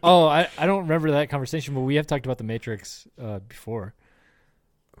recently. Oh, I don't remember that conversation, but we have talked about the Matrix before.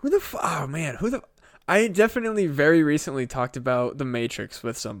 I definitely very recently talked about the Matrix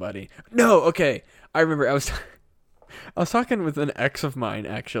with somebody. No, okay. I remember I was talking with an ex of mine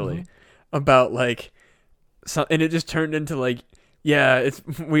actually about like and it just turned into like, yeah,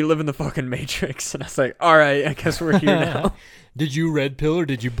 we live in the fucking Matrix, and I was like, all right, I guess we're here now. Did you red pill or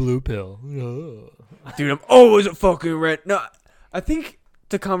did you blue pill? Dude, I'm always a fucking red. No, I think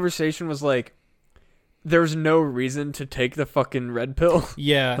the conversation was like, there's no reason to take the fucking red pill.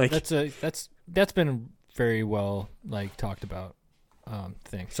 Yeah, like, that's been very well like talked about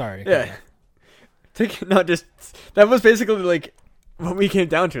thing. Sorry. Yeah. That was basically like what we came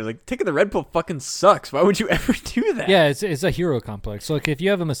down to. Like, taking the red pill fucking sucks. Why would you ever do that? Yeah, it's a hero complex. So like, if you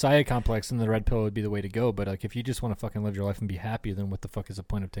have a messiah complex, then the red pill would be the way to go. But like, if you just want to fucking live your life and be happy, then what the fuck is the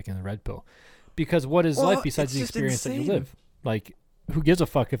point of taking the red pill? Because what is life besides the experience that you live? Like, who gives a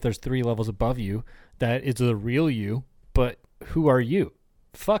fuck if there's 3 levels above you that is the real you? But who are you?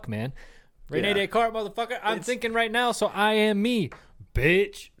 Fuck, man. Rene Descartes, motherfucker. I'm thinking right now, so I am me,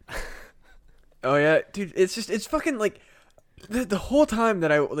 bitch. Oh yeah, dude. It's fucking like the whole time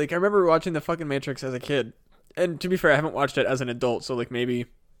that I remember watching the fucking Matrix as a kid, and to be fair, I haven't watched it as an adult, so like maybe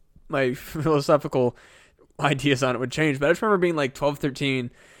my philosophical ideas on it would change. But I just remember being like 12,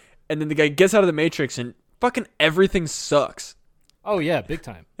 13, and then the guy gets out of the Matrix and fucking everything sucks. Oh yeah, big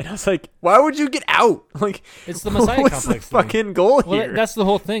time. And I was like, why would you get out? Like, it's the Messiah complex. What's the fucking goal here? Well, that's the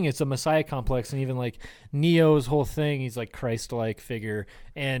whole thing. It's a Messiah complex, and even like Neo's whole thing, he's like Christ-like figure,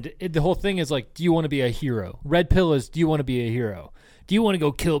 and the whole thing is like, do you want to be a hero? Red pill is, do you want to be a hero? Do you want to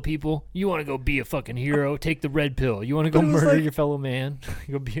go kill people? You want to go be a fucking hero? Take the red pill. You want to go murder your fellow man?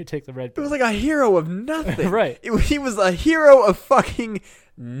 You go take the red pill. It was like a hero of nothing. Right. He was a hero of fucking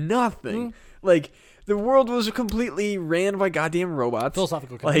nothing. Like, the world was completely ran by goddamn robots.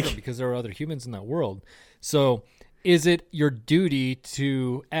 Philosophical conundrum, because there are other humans in that world. So is it your duty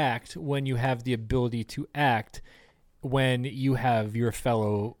to act when you have the ability to act when you have your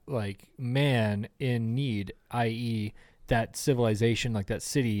fellow like man in need, i.e. that civilization, like that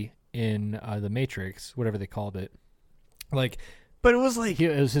city in the Matrix, whatever they called it? Like, but it was like,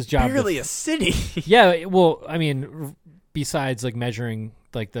 it was his job. Barely a city. Yeah, well, I mean, besides like measuring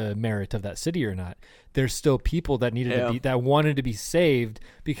like the merit of that city or not, there's still people that needed to be, that wanted to be saved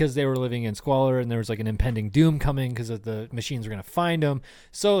because they were living in squalor, and there was like an impending doom coming because the machines were going to find them.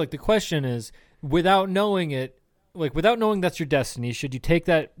 So like the question is, without knowing it, like without knowing that's your destiny, should you take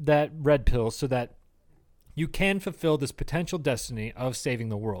that red pill so that you can fulfill this potential destiny of saving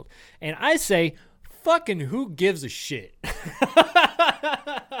the world? And I say, fucking who gives a shit?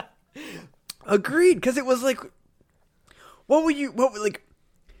 Agreed, because it was like,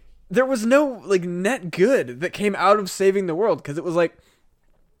 there was no like net good that came out of saving the world, because it was like,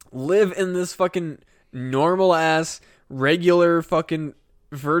 live in this fucking normal ass regular fucking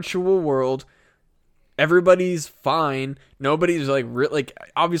virtual world. Everybody's fine. Nobody's like like,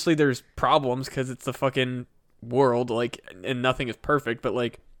 obviously there's problems because it's the fucking world, like, and nothing is perfect, but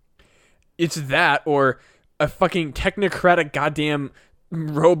like, it's that or a fucking technocratic goddamn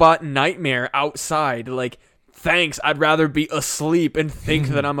robot nightmare outside. Like, thanks, I'd rather be asleep and think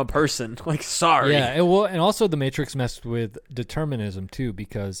that I'm a person. Like, sorry. Yeah, and also the Matrix messed with determinism too,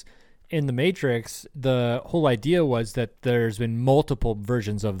 because in the Matrix, the whole idea was that there's been multiple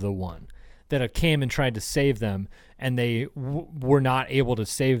versions of the one that came and tried to save them, and they were not able to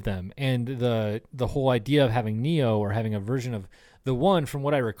save them. And the whole idea of having Neo, or having a version of the one, from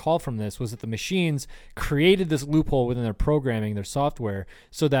what I recall from this, was that the machines created this loophole within their programming, their software,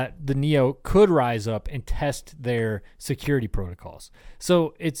 so that the Neo could rise up and test their security protocols.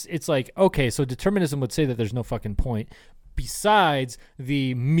 So it's like, okay, so determinism would say that there's no fucking point besides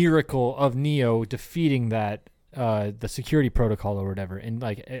the miracle of Neo defeating that the security protocol or whatever, and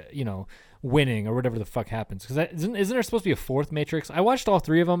like winning or whatever the fuck happens. Because isn't there supposed to be a fourth Matrix? I watched all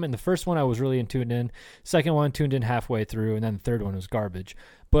three of them, and the first one I was really tuned in. Second one tuned in halfway through, and then the third one was garbage.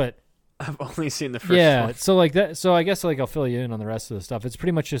 But I've only seen the first one. Yeah, so like that. So I guess like I'll fill you in on the rest of the stuff. It's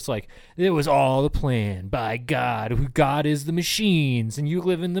pretty much just like it was all a plan by God. Who God is the machines, and you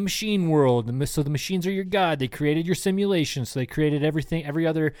live in the machine world. And so the machines are your God. They created your simulation. So they created everything, every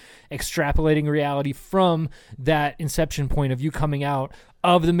other extrapolating reality from that inception point of you coming out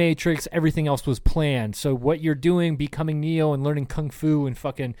of the Matrix. Everything else was planned. So what you're doing, becoming Neo and learning kung fu and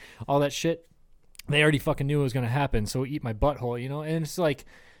fucking all that shit, they already fucking knew it was gonna happen. So eat my butthole, And it's like.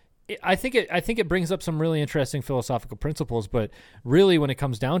 I think it brings up some really interesting philosophical principles, but really when it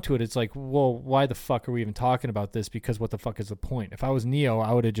comes down to it, it's like, well, why the fuck are we even talking about this? Because what the fuck is the point? If I was Neo,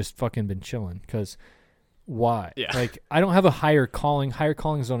 I would have just fucking been chilling. Because why? Yeah. Like I don't have a higher calling. Higher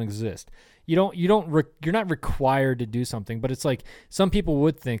callings don't exist. You're not required to do something, but it's like some people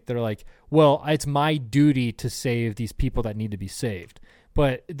would think they're like, well, it's my duty to save these people that need to be saved.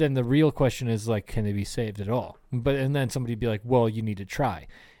 But then the real question is like, can they be saved at all? And then somebody'd be like, well, you need to try.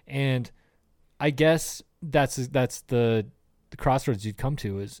 And I guess that's the crossroads you'd come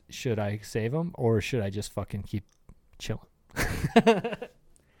to is, should I save him or should I just fucking keep chilling?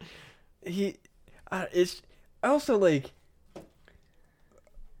 It's also like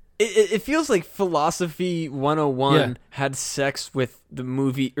it feels like Philosophy 101 had sex with the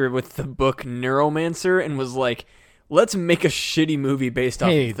movie or with the book Neuromancer and was like, let's make a shitty movie based off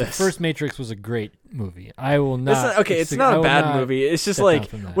of this. The first Matrix was a great movie. I will not. It's not a bad movie. It's just like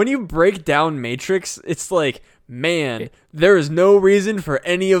when you break down Matrix, it's like, man, there is no reason for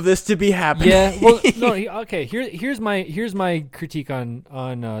any of this to be happening. Yeah. Well, no. Okay. Here's my critique on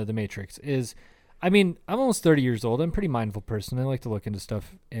the Matrix is, I mean, I'm almost 30 years old. I'm a pretty mindful person. I like to look into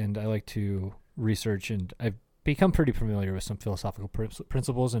stuff and I like to research, and I've become pretty familiar with some philosophical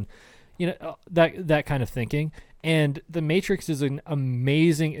principles and that kind of thinking. And the Matrix is an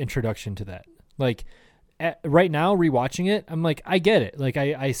amazing introduction to that. Like right now, rewatching it, I'm like, I get it. Like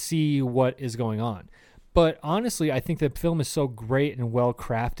I see what is going on. But honestly, I think the film is so great and well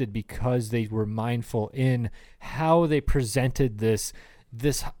crafted because they were mindful in how they presented this,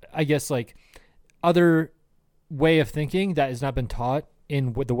 I guess, like other way of thinking that has not been taught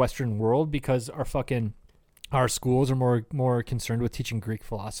in the Western world, because our schools are more concerned with teaching Greek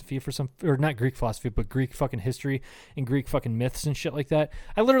philosophy or not Greek philosophy, but Greek fucking history and Greek fucking myths and shit like that.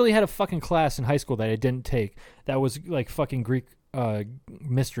 I literally had a fucking class in high school that I didn't take that was like fucking Greek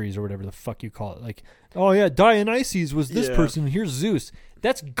mysteries or whatever the fuck you call it. Like, oh yeah, Dionysus was this person. Here's Zeus.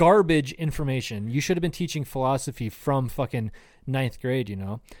 That's garbage information. You should have been teaching philosophy from fucking 9th grade,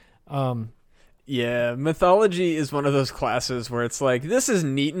 Yeah, mythology is one of those classes where it's like, this is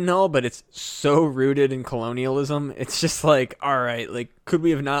neat and all, but it's so rooted in colonialism. It's just like, all right, like, could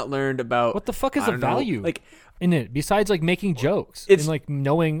we have not learned about what the fuck is the value like in it besides like making jokes and like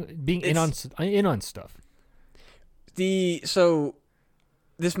knowing, being in on stuff? So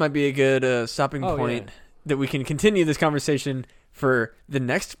this might be a good stopping point that we can continue this conversation for the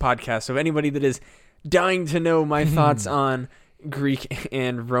next podcast. So anybody that is dying to know my thoughts on Greek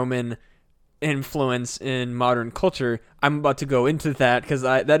and Roman influence in modern culture, I'm about to go into that because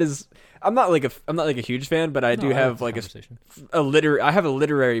I'm not like a huge fan, but I have like I have a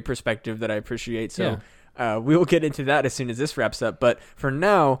literary perspective that I appreciate. So we will get into that as soon as this wraps up. But for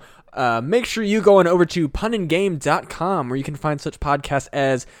now, make sure you go on over to punandgame.com where you can find such podcasts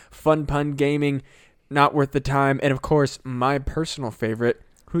as Fun Pun Gaming, Not Worth the Time, and of course my personal favorite,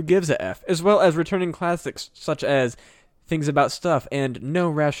 Who Gives a F, as well as returning classics such as Things About Stuff and No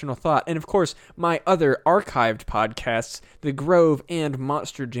Rational Thought, and of course my other archived podcasts, The Grove and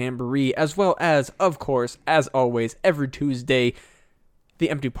Monster Jamboree, as well as, of course, as always, every Tuesday, The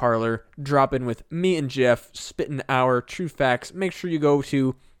Empty Parlor, drop in with me and Jeff, spitting our true facts. Make sure you go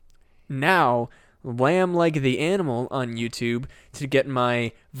to now Lamb Like the Animal on YouTube to get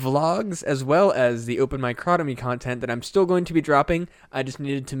my vlogs as well as the open microtomy content that I'm still going to be dropping. I just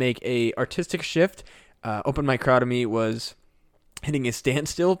needed to make a artistic shift. Open microtomy was hitting a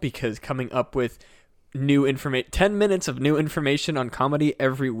standstill because coming up with 10 minutes of new information on comedy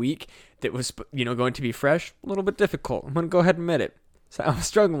every week that was, going to be fresh, a little bit difficult. I'm going to go ahead and admit it. So I was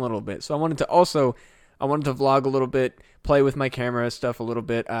struggling a little bit. So I wanted to vlog a little bit, play with my camera stuff a little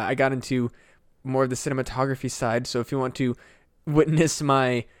bit. I got into more of the cinematography side. So if you want to witness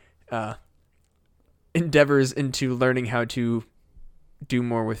my endeavors into learning how to do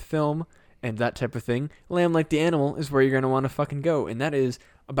more with film and that type of thing, Lamb Like the Animal is where you're going to want to fucking go. And that is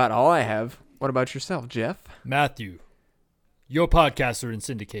about all I have. What about yourself, Jeff? Matthew, your podcasts are in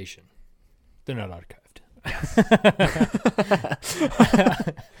syndication. They're not archived.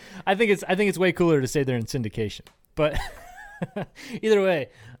 I think it's way cooler to say they're in syndication. But either way,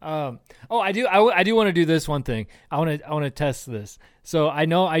 I do want to do this one thing. I want to test this. So I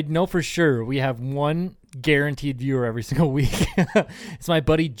know for sure we have one guaranteed viewer every single week. It's my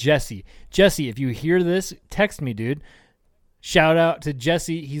buddy Jesse. Jesse, if you hear this, text me, dude. Shout out to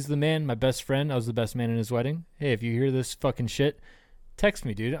Jesse. He's the man, my best friend. I was the best man in his wedding. Hey, if you hear this fucking shit, text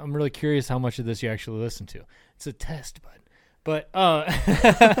me, dude. I'm really curious how much of this you actually listen to. It's a test, bud. But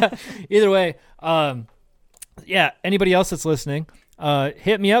either way, yeah, anybody else that's listening,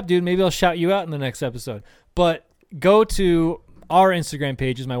 hit me up, dude. Maybe I'll shout you out in the next episode. But go to our Instagram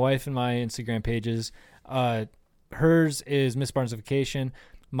pages, my wife and my Instagram pages. Hers is Miss Barnesification.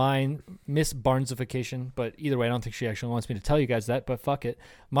 Mine, Miss Barnesification. But either way, I don't think she actually wants me to tell you guys that, but fuck it.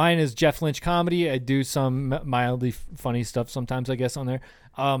 Mine is Jeff Lynch Comedy. I do some mildly funny stuff sometimes, I guess, on there.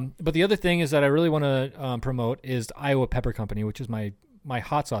 But the other thing is that I really want to promote is Iowa Pepper Company, which is my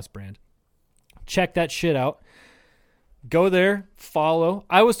hot sauce brand. Check that shit out. Go there, follow.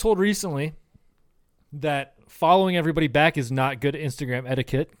 I was told recently that following everybody back is not good Instagram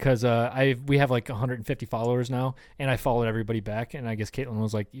etiquette because we have like 150 followers now, and I followed everybody back, and I guess Caitlin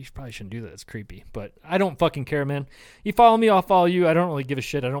was like, you probably shouldn't do that. It's creepy. But I don't fucking care, man. You follow me, I'll follow you. I don't really give a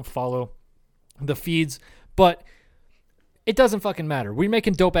shit. I don't follow the feeds, but it doesn't fucking matter. We're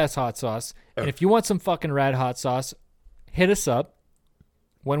making dope-ass hot sauce, and if you want some fucking rad hot sauce, hit us up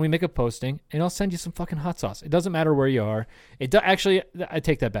when we make a posting, and I'll send you some fucking hot sauce. It doesn't matter where you are. Actually, I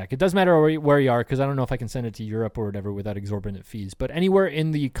take that back. It does matter where you are because I don't know if I can send it to Europe or whatever without exorbitant fees, but anywhere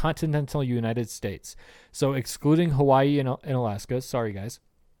in the continental United States, so excluding Hawaii and Alaska, sorry guys,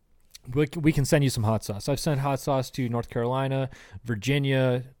 we can send you some hot sauce. I've sent hot sauce to North Carolina,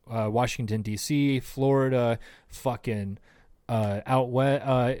 Virginia, Washington, D.C., Florida, fucking out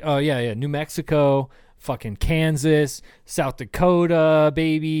west, New Mexico, fucking Kansas, South Dakota,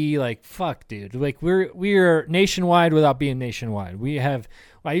 baby. Like, fuck, dude. Like, we're nationwide without being nationwide.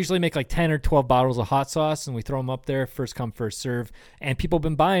 I usually make like 10 or 12 bottles of hot sauce, and we throw them up there, first come, first serve, and people have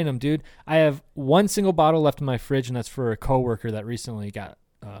been buying them, dude. I have one single bottle left in my fridge, and that's for a coworker that recently got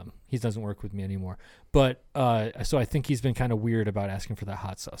he doesn't work with me anymore, but so I think he's been kind of weird about asking for that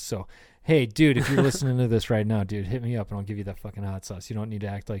hot sauce. So hey, dude, if you're listening to this right now, dude, hit me up and I'll give you that fucking hot sauce. You don't need to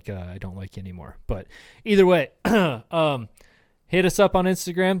act like I don't like you anymore. But either way, hit us up on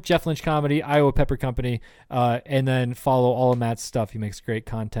Instagram, Jeff Lynch Comedy, Iowa Pepper Company, and then follow all of Matt's stuff. He makes great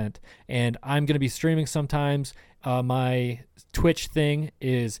content, and I'm gonna be streaming sometimes. My Twitch thing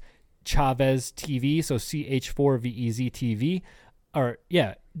is Chavez TV, so CH4VEZ TV. Or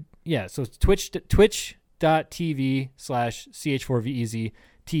so twitch.tv/CH4VEZ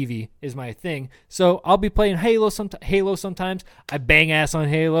TV is my thing. So I'll be playing Halo sometimes. I bang ass on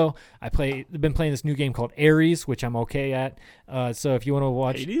Halo. I've been playing this new game called Ares, which I'm okay at. So if you want to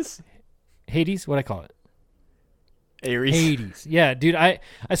watch Hades, what'd I call it? Hades. Yeah, dude, I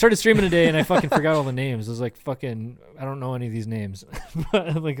started streaming today and I fucking forgot all the names. I was like, fucking, I don't know any of these names.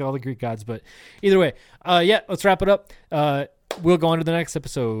 Like all the Greek gods, but either way, let's wrap it up. We'll go on to the next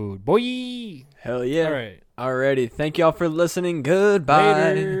episode. Boy. Hell yeah. All right. Alrighty. Thank y'all for listening. Goodbye.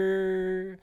 Later.